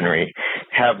citizenry,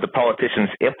 have the politicians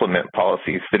implement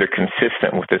policies that are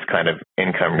consistent with this kind of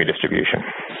income redistribution?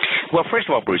 Well, first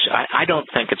of all, Bruce, I don't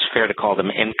think it's fair to call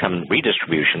them income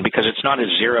redistribution, because it's not a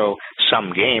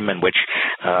zero-sum game in which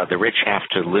the rich have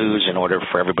to lose in order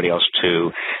for everybody else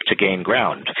to gain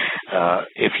ground.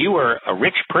 If you were a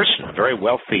rich person, a very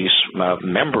wealthy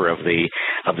member of the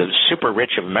super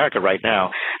rich of America right now,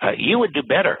 you would do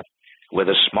better with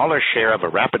a smaller share of a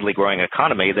rapidly growing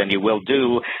economy than you will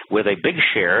do with a big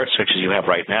share, such as you have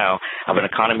right now, of an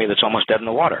economy that's almost dead in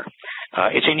the water.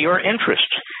 It's in your interest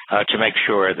to make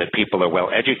sure that people are well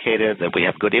educated, that we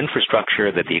have good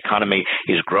infrastructure, that the economy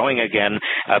is growing again,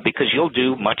 because you'll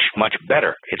do much, much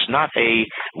better. It's not a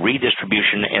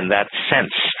redistribution in that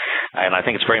sense. And I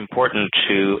think it's very important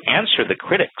to answer the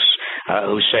critics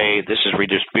who say this is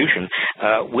redistribution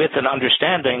with an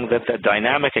understanding that the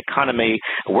dynamic economy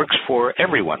works for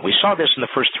everyone. We saw this in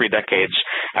the first 3 decades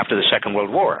after the Second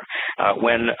World War,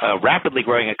 when a rapidly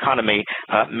growing economy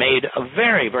made a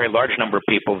very, very large number of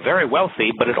people very wealthy,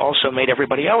 but it also made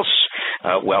everybody else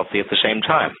wealthy at the same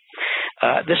time.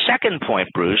 The second point,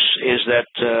 Bruce, is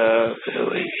that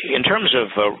in terms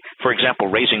of, for example,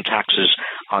 raising taxes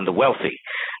on the wealthy,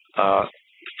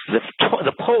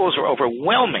 the polls are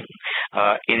overwhelming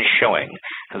in showing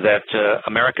that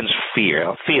Americans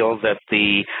feel that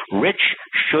the rich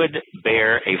should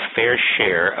bear a fair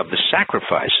share of the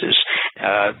sacrifices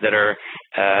that are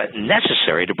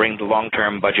necessary to bring the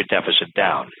long-term budget deficit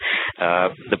down.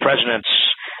 The president's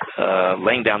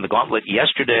laying down the gauntlet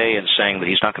yesterday and saying that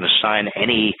he's not going to sign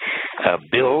any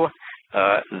bill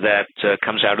that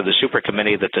comes out of the super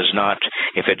committee that does not,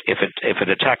 if it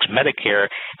attacks Medicare,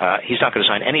 he's not going to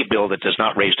sign any bill that does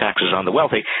not raise taxes on the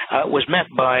wealthy, was met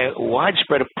by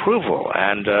widespread approval,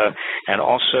 and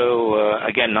also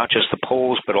again, not just the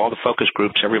polls but all the focus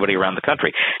groups, everybody around the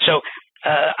country. So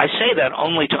I say that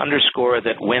only to underscore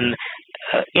that when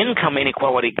income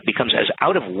inequality becomes as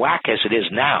out of whack as it is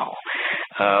now,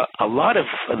 a lot of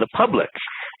the public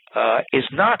is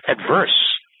not adverse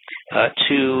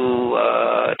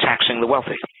to taxing the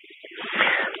wealthy.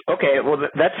 Okay, well,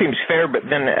 that seems fair, but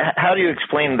then how do you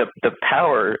explain the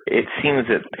power it seems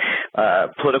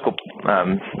that political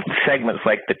segments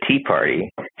like the Tea Party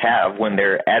have when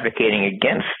they're advocating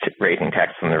against raising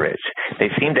taxes on the rich? They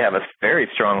seem to have a very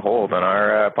strong hold on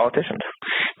our politicians.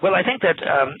 Well, I think that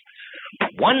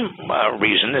one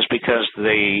reason is because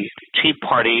the Tea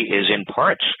Party is in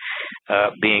part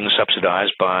being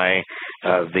subsidized by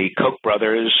the Koch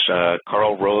brothers,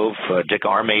 Karl Rove, Dick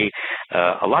Armey.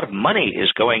 A lot of money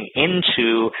is going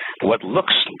into what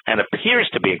looks and appears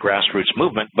to be a grassroots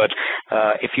movement, but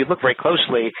if you look very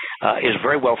closely, is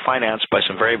very well financed by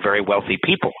some very, very wealthy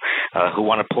people who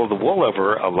want to pull the wool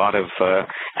over a lot of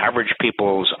average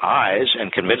people's eyes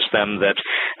and convince them that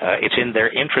it's in their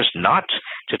interest not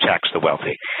to tax the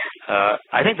wealthy.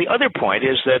 I think the other point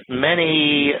is that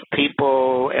many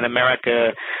people in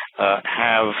America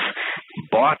have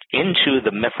bought into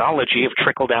the mythology of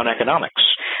trickle-down economics,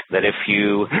 that if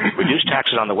you reduce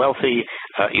taxes on the wealthy,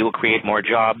 you will create more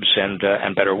jobs and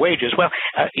better wages. Well,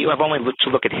 you have only to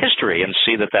look at history and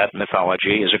see that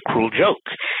mythology is a cruel joke.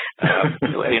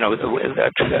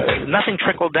 Nothing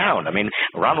trickled down. I mean,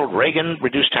 Ronald Reagan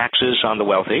reduced taxes on the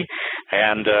wealthy,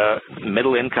 and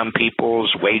middle-income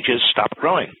people's wages stopped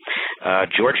growing.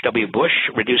 George W. Bush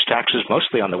reduced taxes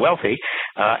mostly on the wealthy,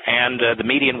 and the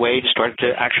median wage started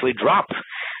to actually drop.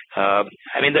 I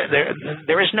mean,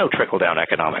 there is no trickle-down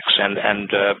economics, and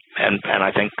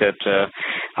I think that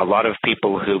a lot of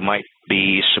people who might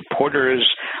be supporters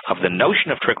of the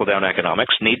notion of trickle-down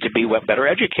economics need to be better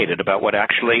educated about what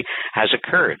actually has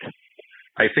occurred.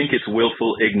 I think it's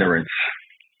willful ignorance.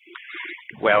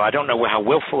 Well, I don't know how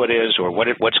willful it is or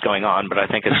what's going on, but I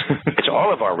think it's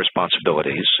all of our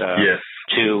responsibilities yes.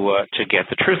 to get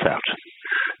the truth out.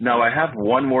 Now, I have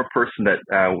one more person that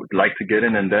would like to get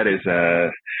in, and that is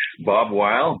Bob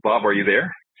Weil. Bob, are you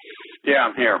there? Yeah,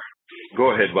 I'm here.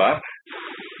 Go ahead, Bob.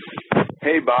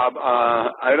 Hey, Bob.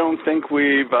 I don't think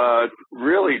we've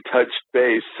really touched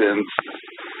base since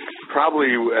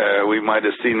probably we might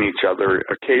have seen each other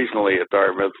occasionally at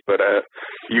Dartmouth, but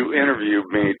you interviewed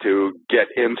me to get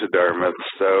into Dartmouth,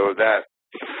 so that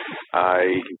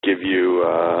I give you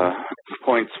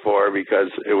points for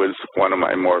because it was one of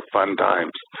my more fun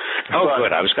times. Oh, but,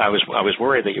 good. I was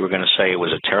worried that you were going to say it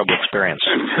was a terrible experience.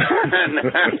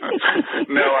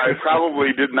 No, I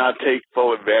probably did not take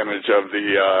full advantage of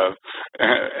the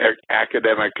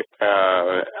academic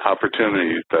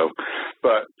opportunities, though.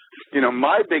 But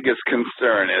my biggest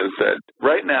concern is that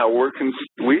right now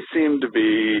we seem to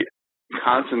be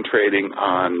concentrating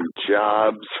on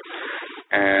jobs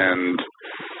and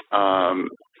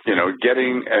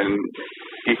getting an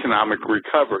economic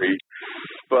recovery,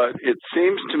 but it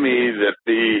seems to me that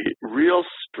the real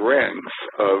strengths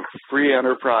of free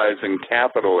enterprise and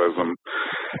capitalism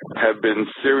have been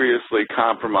seriously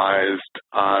compromised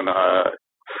on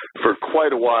for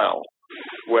quite a while,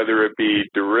 whether it be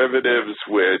derivatives,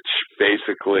 which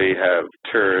basically have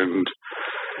turned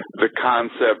the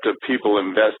concept of people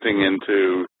investing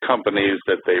into companies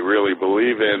that they really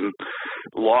believe in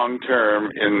long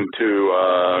term into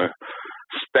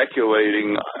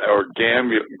speculating or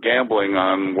gambling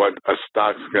on what a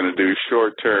stock's going to do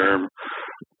short term,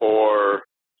 or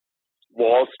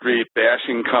Wall Street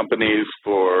bashing companies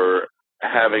for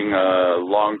having a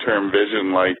long-term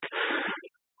vision, like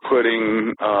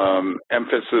putting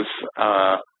emphasis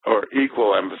or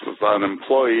equal emphasis on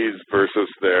employees versus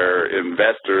their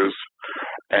investors,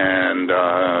 and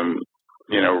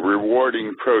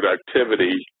rewarding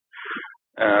productivity.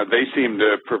 They seem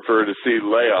to prefer to see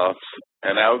layoffs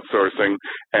and outsourcing,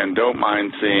 and don't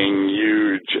mind seeing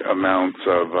huge amounts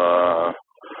of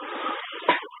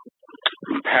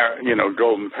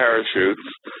golden parachutes.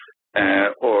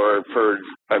 Or for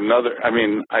another,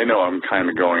 I know I'm kind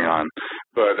of going on,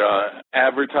 but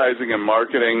advertising and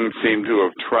marketing seem to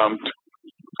have trumped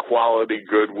quality,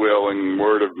 goodwill, and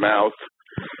word of mouth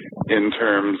in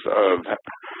terms of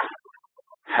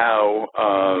how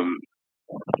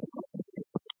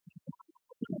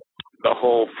the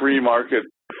whole free market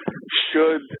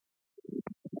should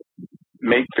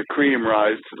make the cream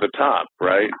rise to the top,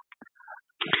 right?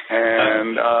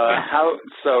 And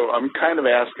so I'm kind of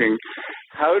asking,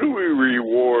 how do we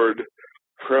reward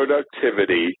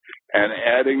productivity and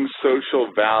adding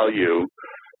social value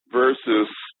versus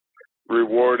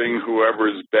rewarding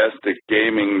whoever's best at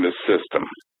gaming the system?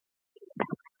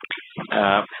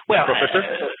 Professor?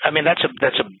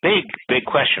 That's a big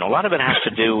question. A lot of it has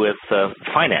to do with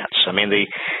finance.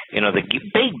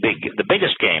 The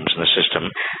biggest games in the system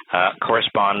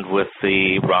correspond with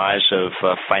the rise of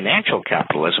financial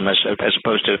capitalism as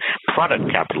opposed to product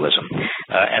capitalism,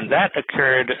 and that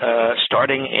occurred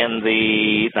starting in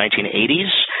the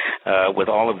 1980s with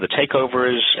all of the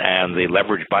takeovers and the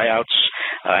leveraged buyouts,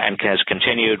 and has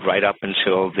continued right up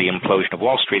until the implosion of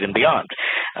Wall Street and beyond.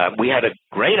 We had a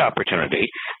great opportunity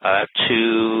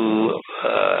to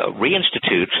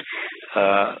reinstitute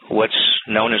what's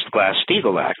known as the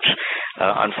Glass-Steagall Act.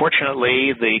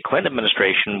 Unfortunately, the Clinton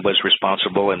administration was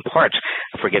responsible in part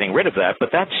for getting rid of that,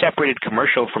 but that separated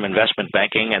commercial from investment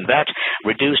banking, and that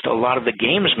reduced a lot of the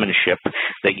gamesmanship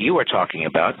that you are talking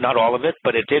about. Not all of it,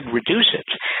 but it did reduce it.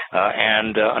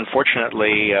 And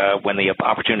unfortunately, when the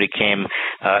opportunity came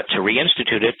to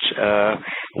reinstitute it,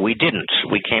 we didn't.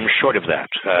 We came short of that.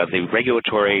 The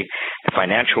regulatory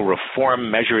financial reform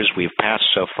measures we've passed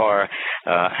so far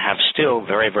have still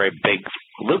very, very big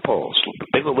loopholes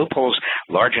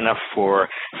large enough for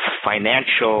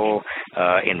financial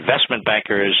investment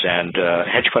bankers and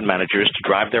hedge fund managers to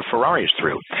drive their Ferraris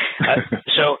through.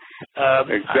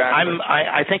 Exactly.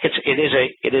 I think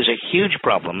it is a huge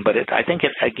problem, but I think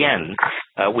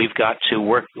we've got to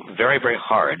work very, very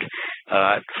hard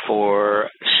for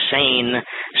sane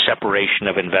separation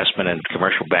of investment and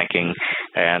commercial banking,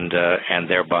 and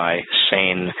thereby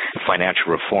sane financial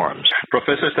reforms.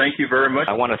 Professor, thank you very much.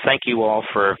 I want to thank you all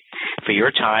for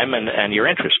your time and your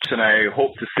interest. And I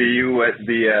hope to see you at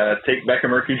the Take Back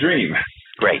American Dream.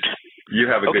 Great. You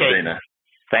have a good day now.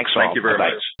 Thanks all. Thank you very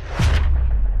much.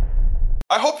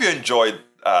 I hope you enjoyed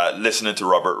listening to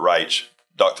Robert Reich,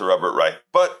 Dr. Robert Reich.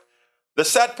 But the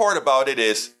sad part about it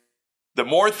is the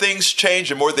more things change,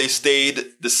 the more they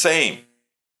stayed the same.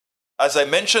 As I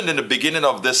mentioned in the beginning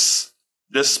of this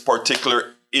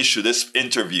particular issue, this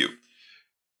interview,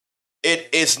 it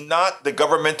is not the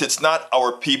government, it's not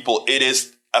our people. It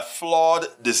is a flawed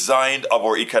design of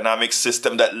our economic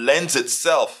system that lends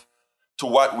itself to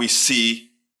what we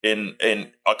see in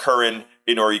occurring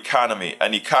in our economy,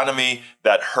 an economy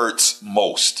that hurts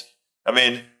most. I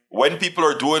mean, when people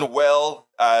are doing well,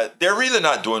 they're really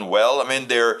not doing well. I mean,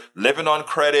 they're living on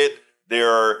credit.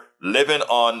 They're living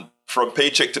on from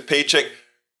paycheck to paycheck.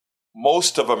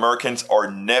 Most of Americans are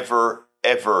never,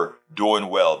 ever doing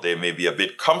well. They may be a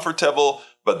bit comfortable,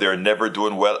 but they're never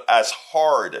doing well as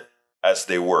hard as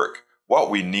they work. What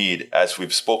we need, as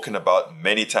we've spoken about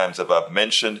many times, as I've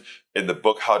mentioned in the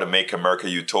book, How to Make America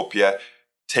Utopia,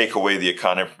 take away the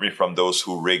economy from those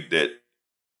who rigged it.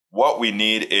 What we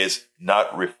need is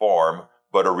not reform,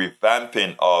 but a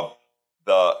revamping of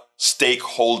the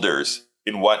stakeholders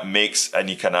in what makes an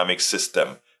economic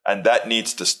system. And that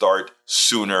needs to start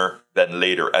sooner than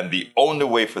later. And the only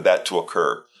way for that to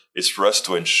occur is for us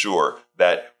to ensure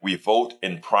that we vote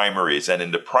in primaries. And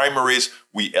in the primaries,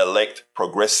 we elect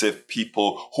progressive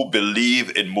people who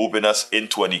believe in moving us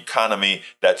into an economy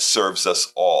that serves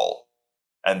us all.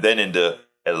 And then in the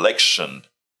election,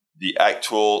 the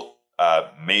actual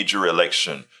major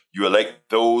election, you elect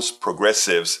those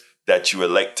progressives that you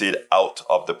elected out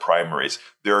of the primaries.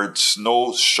 There's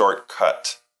no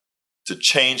shortcut. To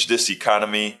change this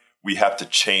economy, we have to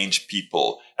change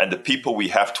people. And the people we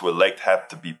have to elect have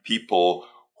to be people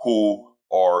who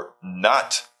are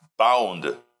not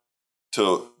bound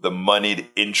to the moneyed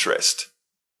interest,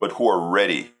 but who are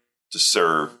ready to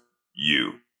serve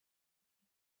you.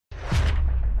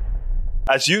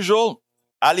 As usual,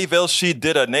 Ali Velshi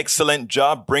did an excellent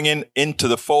job bringing into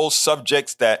the fold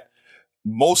subjects that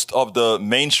most of the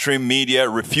mainstream media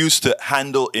refuse to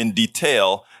handle in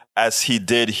detail, as he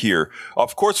did here.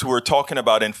 Of course, we're talking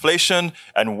about inflation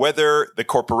and whether the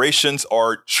corporations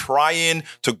are trying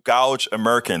to gouge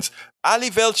Americans. Ali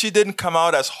Velshi didn't come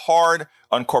out as hard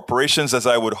on corporations as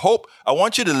I would hope. I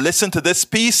want you to listen to this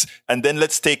piece and then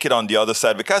let's take it on the other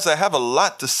side, because I have a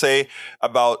lot to say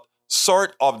about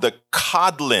sort of the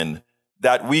coddling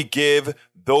that we give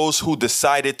those who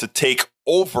decided to take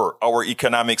over our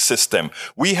economic system.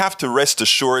 We have to rest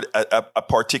assured a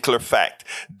particular fact.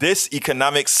 This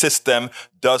economic system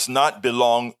does not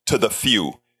belong to the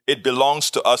few. It belongs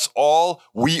to us all.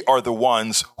 We are the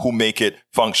ones who make it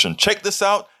function. Check this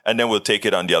out, and then we'll take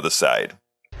it on the other side.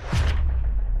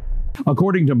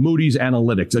 According to Moody's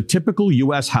Analytics, a typical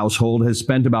U.S. household has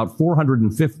spent about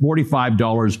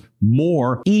 $445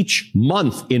 more each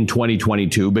month in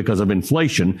 2022 because of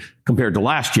inflation compared to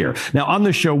last year. Now, on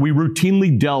the show, we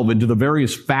routinely delve into the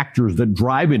various factors that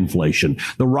drive inflation,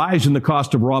 the rise in the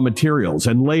cost of raw materials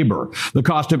and labor, the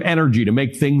cost of energy to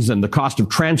make things and the cost of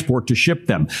transport to ship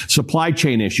them, supply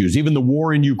chain issues, even the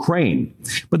war in Ukraine.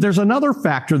 But there's another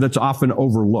factor that's often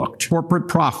overlooked: corporate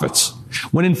profits.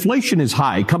 When inflation is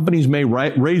high, companies may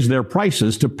raise their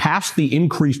prices to pass the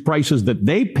increased prices that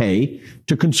they pay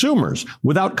to consumers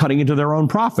without cutting into their own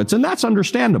profits. And that's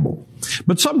understandable.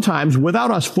 But sometimes,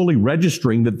 without us fully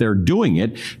registering that they're doing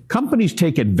it, companies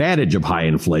take advantage of high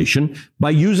inflation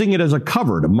by using it as a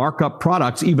cover to mark up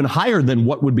products even higher than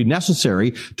what would be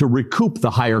necessary to recoup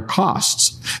the higher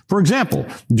costs. For example,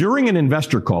 during an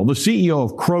investor call, the CEO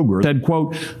of Kroger said,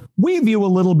 quote, "We view a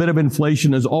little bit of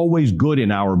inflation as always good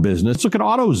in our business. Look at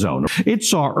AutoZone. It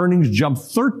saw earnings jump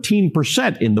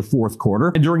 13% in the fourth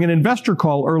quarter. And during an investor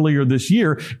call earlier this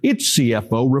year, its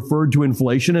CFO referred to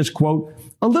inflation as, quote,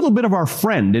 a little bit of our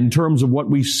friend in terms of what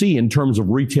we see in terms of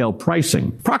retail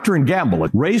pricing. Procter & Gamble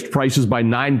raised prices by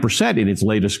 9% in its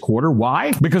latest quarter.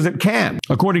 Why? Because it can.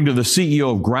 According to the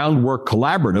CEO of Groundwork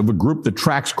Collaborative, a group that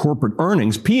tracks corporate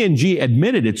earnings, P&G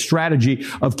admitted its strategy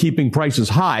of keeping prices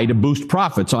high to boost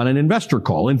profits on an investor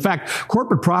call. In fact,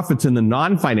 corporate profits in the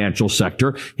non-financial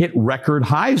sector hit record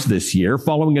highs this year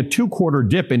following a 2-quarter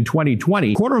dip in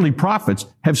 2020. Quarterly profits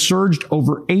have surged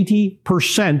over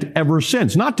 80% ever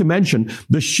since, not to mention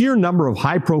the sheer number of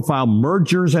high-profile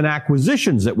mergers and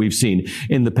acquisitions that we've seen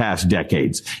in the past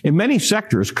decades. In many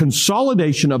sectors,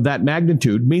 consolidation of that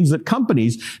magnitude means that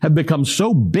companies have become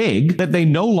so big that they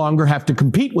no longer have to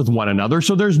compete with one another,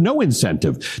 so there's no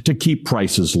incentive to keep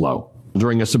prices low.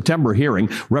 During a September hearing,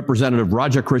 Representative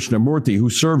Raja Krishnamurthy, who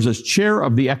serves as chair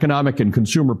of the Economic and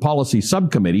Consumer Policy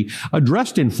Subcommittee,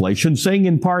 addressed inflation, saying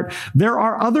in part, there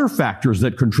are other factors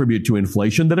that contribute to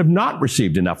inflation that have not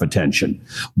received enough attention.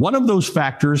 One of those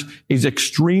factors is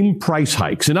extreme price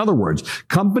hikes. In other words,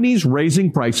 companies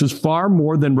raising prices far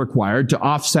more than required to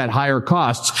offset higher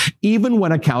costs, even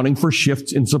when accounting for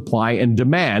shifts in supply and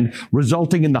demand,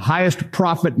 resulting in the highest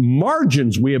profit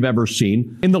margins we have ever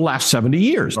seen in the last 70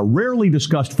 years. A rarely rarely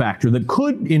discussed factor that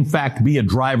could, in fact, be a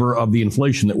driver of the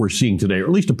inflation that we're seeing today, or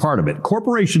at least a part of it.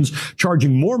 Corporations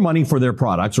charging more money for their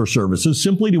products or services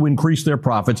simply to increase their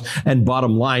profits and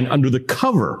bottom line under the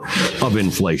cover of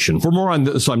inflation. For more on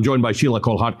this, I'm joined by Sheila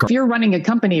Kolhatkar. If you're running a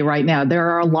company right now,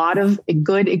 there are a lot of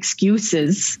good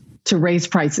excuses to raise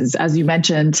prices. As you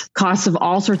mentioned, costs of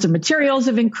all sorts of materials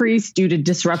have increased due to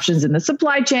disruptions in the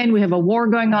supply chain. We have a war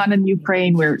going on in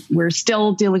Ukraine. We're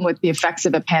still dealing with the effects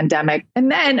of a pandemic. And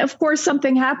then, of course,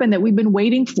 something happened that we've been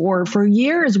waiting for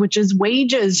years, which is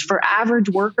wages for average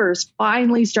workers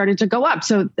finally started to go up.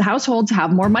 So households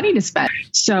have more money to spend.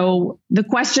 So the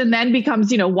question then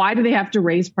becomes, why do they have to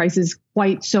raise prices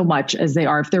quite so much as they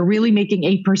are? If they're really making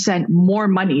 8% more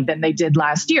money than they did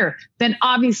last year, then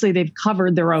obviously they've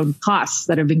covered their own costs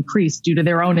that have increased due to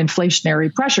their own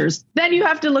inflationary pressures. Then you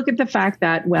have to look at the fact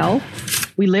that,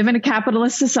 we live in a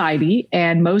capitalist society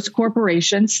and most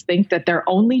corporations think that their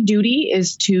only duty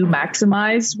is to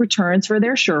maximize returns for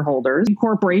their shareholders.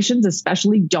 Corporations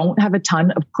especially don't have a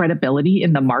ton of credibility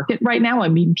in the market right now. I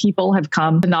mean, people have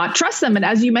come to not trust them. And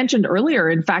as you mentioned earlier,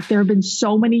 in fact, there have been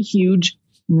so many huge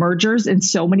mergers in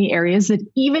so many areas that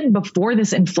even before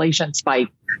this inflation spike,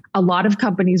 a lot of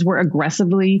companies were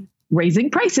aggressively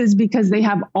raising prices because they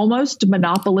have almost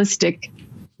monopolistic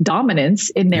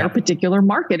dominance in their particular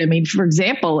market. I mean, for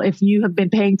example, if you have been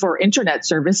paying for internet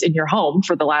service in your home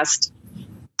for the last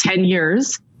 10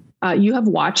 years, you have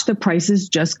watched the prices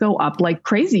just go up like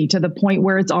crazy to the point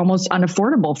where it's almost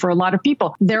unaffordable for a lot of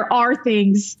people. There are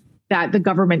things that the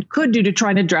government could do to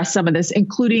try and address some of this,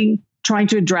 including trying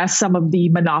to address some of the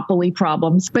monopoly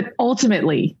problems. But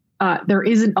ultimately, there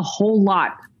isn't a whole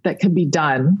lot that can be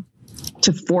done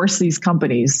to force these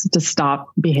companies to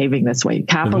stop behaving this way.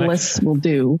 Capitalists will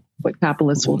do what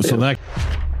capitalists will do.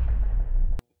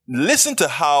 Listen to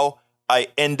how I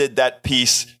ended that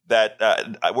piece,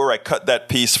 where I cut that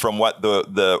piece from what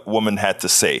the woman had to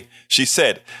say. She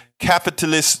said,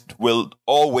 capitalists will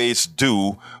always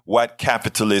do what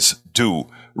capitalists do.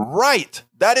 Right.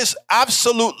 That is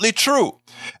absolutely true.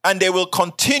 And they will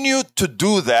continue to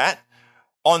do that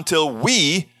until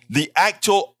we, the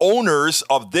actual owners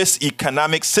of this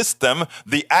economic system,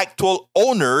 the actual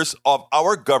owners of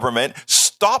our government,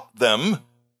 stop them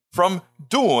from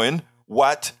doing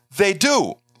what they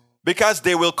do. Because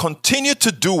they will continue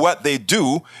to do what they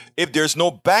do if there's no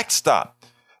backstop.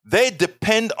 They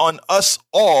depend on us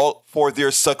all for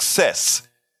their success.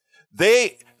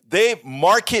 They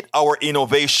market our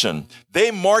innovation.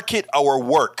 They market our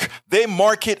work. They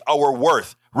market our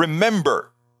worth.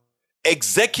 Remember,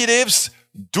 executives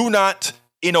do not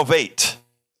innovate.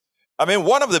 I mean,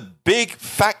 one of the big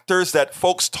factors that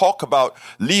folks talk about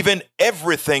leaving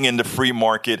everything in the free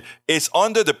market is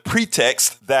under the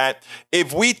pretext that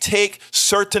if we take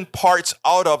certain parts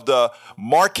out of the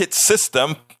market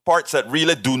system, parts that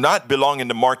really do not belong in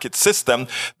the market system,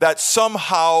 that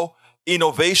somehow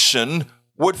innovation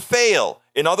would fail.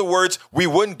 In other words, we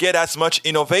wouldn't get as much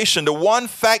innovation. The one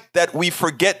fact that we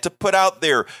forget to put out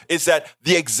there is that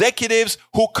the executives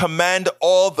who command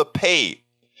all the pay,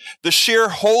 the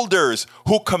shareholders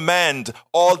who command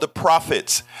all the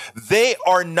profits, they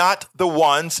are not the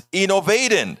ones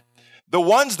innovating. The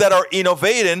ones that are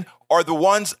innovating are the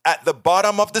ones at the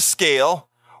bottom of the scale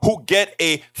who get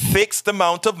a fixed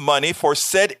amount of money for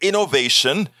said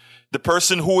innovation. The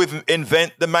person who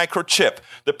invent the microchip,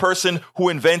 the person who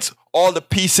invents all the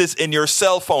pieces in your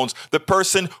cell phones, the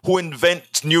person who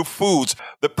invents new foods,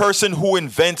 the person who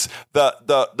invents the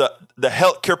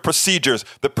healthcare procedures,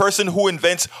 the person who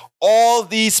invents all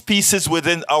these pieces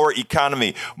within our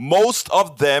economy. Most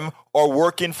of them are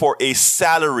working for a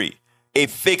salary, a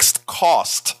fixed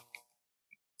cost.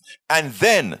 And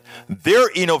then their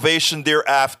innovation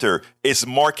thereafter is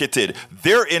marketed.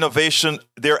 Their innovation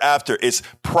thereafter is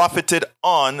profited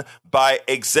on by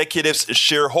executives,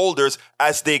 shareholders,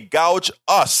 as they gouge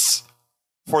us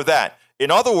for that.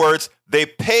 In other words, they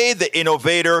pay the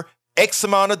innovator X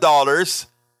amount of dollars.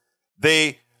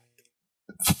 They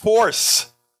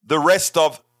force the rest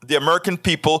of the American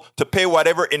people to pay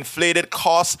whatever inflated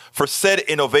costs for said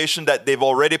innovation that they've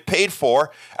already paid for,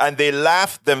 and they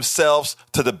laugh themselves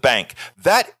to the bank.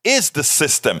 That is the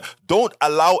system. Don't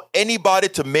allow anybody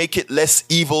to make it less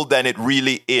evil than it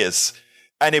really is.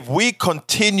 And if we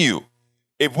continue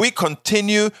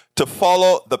to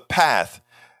follow the path,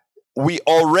 we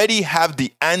already have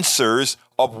the answers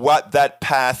of what that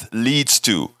path leads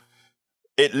to.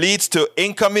 It leads to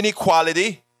income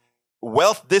inequality,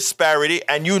 wealth disparity,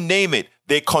 and you name it.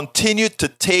 They continue to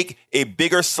take a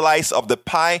bigger slice of the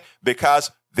pie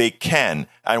because they can.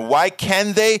 And why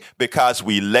can they? Because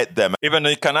we let them. If an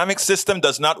economic system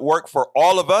does not work for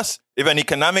all of us, if an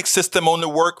economic system only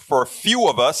works for a few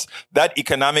of us, that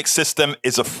economic system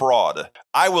is a fraud.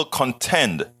 I will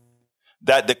contend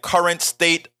that the current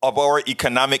state of our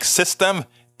economic system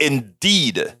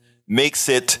indeed makes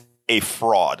it a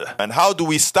fraud. And how do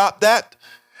we stop that?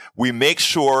 We make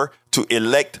sure to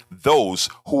elect those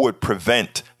who would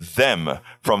prevent them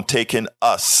from taking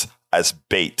us as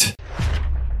bait.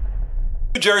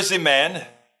 New Jersey man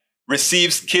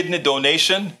receives kidney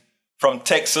donation from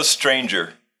Texas stranger.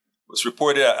 It was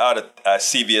reported out of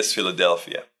CBS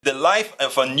Philadelphia. The life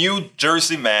of a New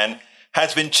Jersey man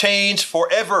has been changed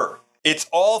forever. It's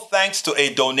all thanks to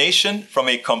a donation from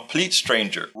a complete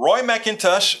stranger. Roy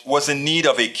McIntosh was in need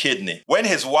of a kidney. When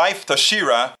his wife,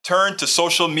 Tashira, turned to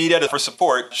social media for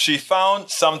support, she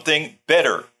found something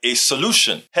better, a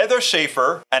solution. Heather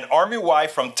Schaefer, an Army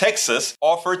wife from Texas,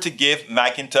 offered to give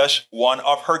McIntosh one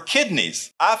of her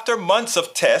kidneys. After months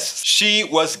of tests, she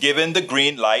was given the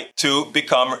green light to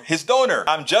become his donor.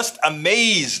 I'm just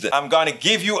amazed. I'm going to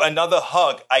give you another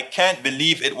hug. I can't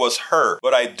believe it was her,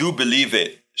 but I do believe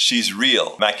it. She's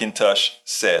real, McIntosh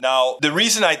said. Now, the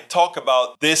reason I talk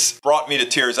about this brought me to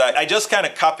tears. I just kind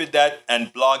of copied that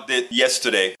and blogged it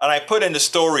yesterday. And I put in the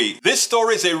story. This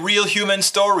story is a real human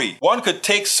story. One could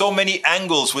take so many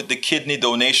angles with the kidney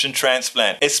donation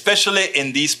transplant, especially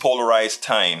in these polarized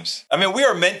times. I mean, we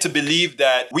are meant to believe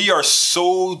that we are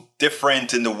so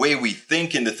different in the way we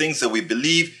think, in the things that we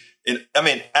believe.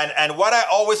 And what I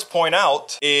always point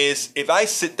out is if I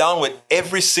sit down with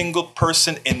every single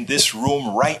person in this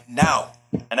room right now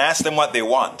and ask them what they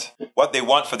want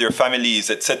for their families,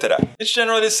 etc., it's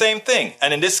generally the same thing.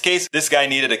 And in this case, this guy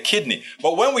needed a kidney.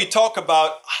 But when we talk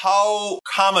about how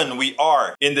common we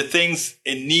are in the things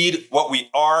in need, what we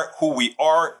are, who we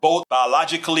are, both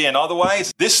biologically and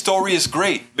otherwise, this story is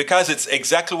great because it's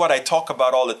exactly what I talk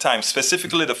about all the time,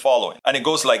 specifically the following. And it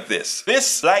goes like this.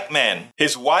 This black man,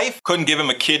 his wife couldn't give him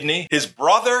a kidney. His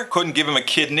brother couldn't give him a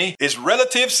kidney. His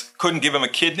relatives couldn't give him a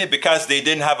kidney because they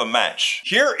didn't have a match.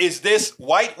 Here is this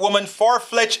white woman,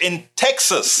 far-fetched in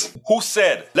Texas, who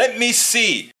said, let me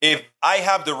see if I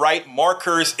have the right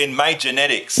markers in my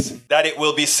genetics, that it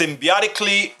will be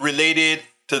symbiotically related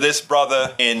to this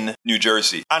brother in New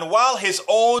Jersey. And while his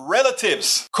own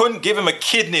relatives couldn't give him a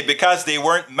kidney because they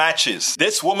weren't matches,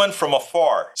 this woman from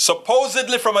afar,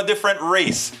 supposedly from a different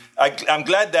race, I'm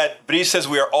glad that Brie says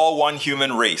we are all one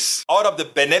human race. Out of the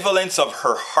benevolence of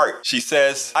her heart, she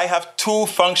says, I have 2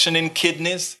 functioning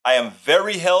kidneys. I am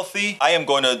very healthy. I am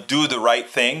going to do the right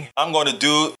thing. I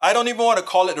don't even want to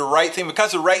call it the right thing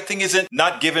because the right thing isn't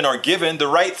not given or given. The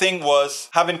right thing was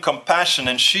having compassion,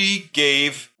 and she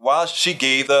gave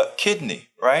the kidney,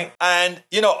 right? And,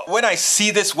 when I see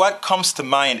this, what comes to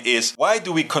mind is, why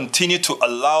do we continue to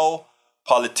allow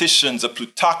politicians, a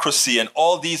plutocracy, and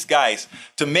all these guys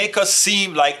to make us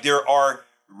seem like there are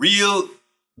real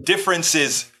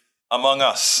differences among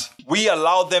us? We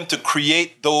allow them to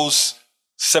create those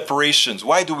separations.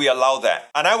 Why do we allow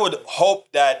that? And I would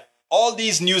hope that all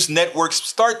these news networks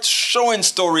start showing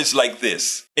stories like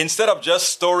this instead of just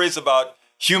stories about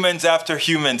humans after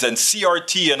humans and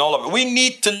CRT and all of it. We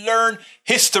need to learn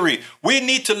history. We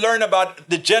need to learn about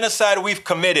the genocide we've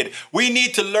committed. We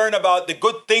need to learn about the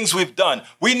good things we've done.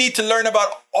 We need to learn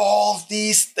about all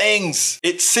these things.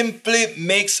 It simply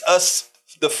makes us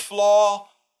the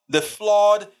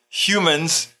flawed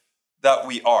humans that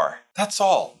we are. That's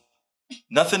all.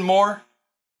 Nothing more,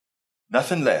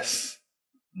 nothing less.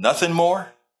 Nothing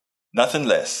more, nothing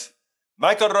less.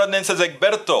 Michael Rodnan says,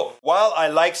 Egberto, while I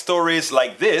like stories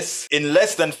like this, in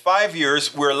less than 5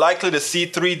 years, we're likely to see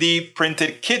 3D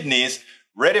printed kidneys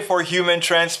ready for human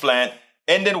transplant,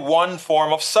 ending one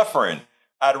form of suffering.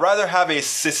 I'd rather have a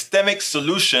systemic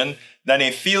solution than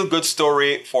a feel-good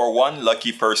story for one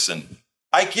lucky person.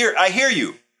 I hear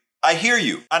you.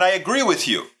 And I agree with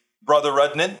you, Brother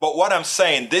Rudnan. But what I'm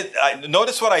saying,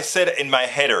 notice what I said in my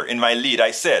header, in my lead. I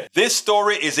said, this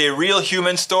story is a real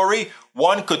human story.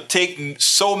 One could take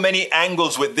so many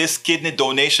angles with this kidney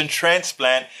donation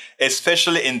transplant,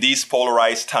 especially in these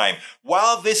polarized times.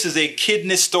 While this is a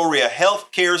kidney story, a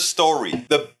healthcare story,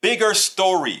 the bigger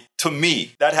story to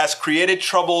me that has created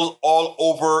trouble all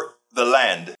over the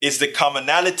land is the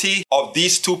commonality of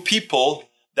these 2 people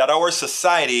that our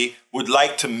society would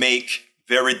like to make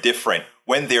very different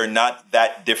when they're not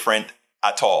that different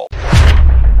at all.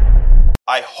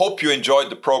 I hope you enjoyed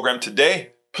the program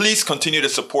today. Please continue to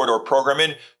support our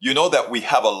programming. You know that we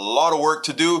have a lot of work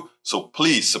to do, so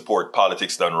please support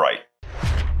Politics Done Right.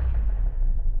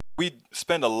 We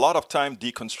spend a lot of time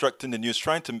deconstructing the news,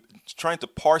 trying to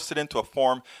parse it into a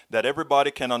form that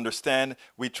everybody can understand.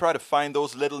 We try to find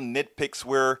those little nitpicks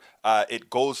where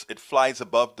it flies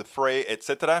above the fray,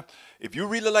 etc. If you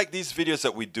really like these videos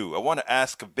that we do, I want to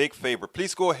ask a big favor.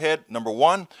 Please go ahead, number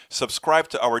one, subscribe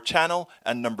to our channel,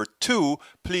 and number two,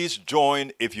 please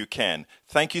join if you can.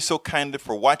 Thank you so kindly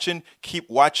for watching. Keep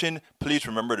watching. Please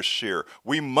remember to share.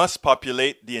 We must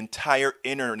populate the entire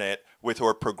internet with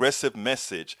our progressive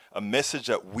message, a message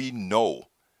that we know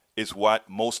is what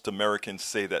most Americans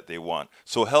say that they want.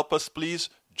 So help us, please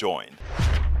join.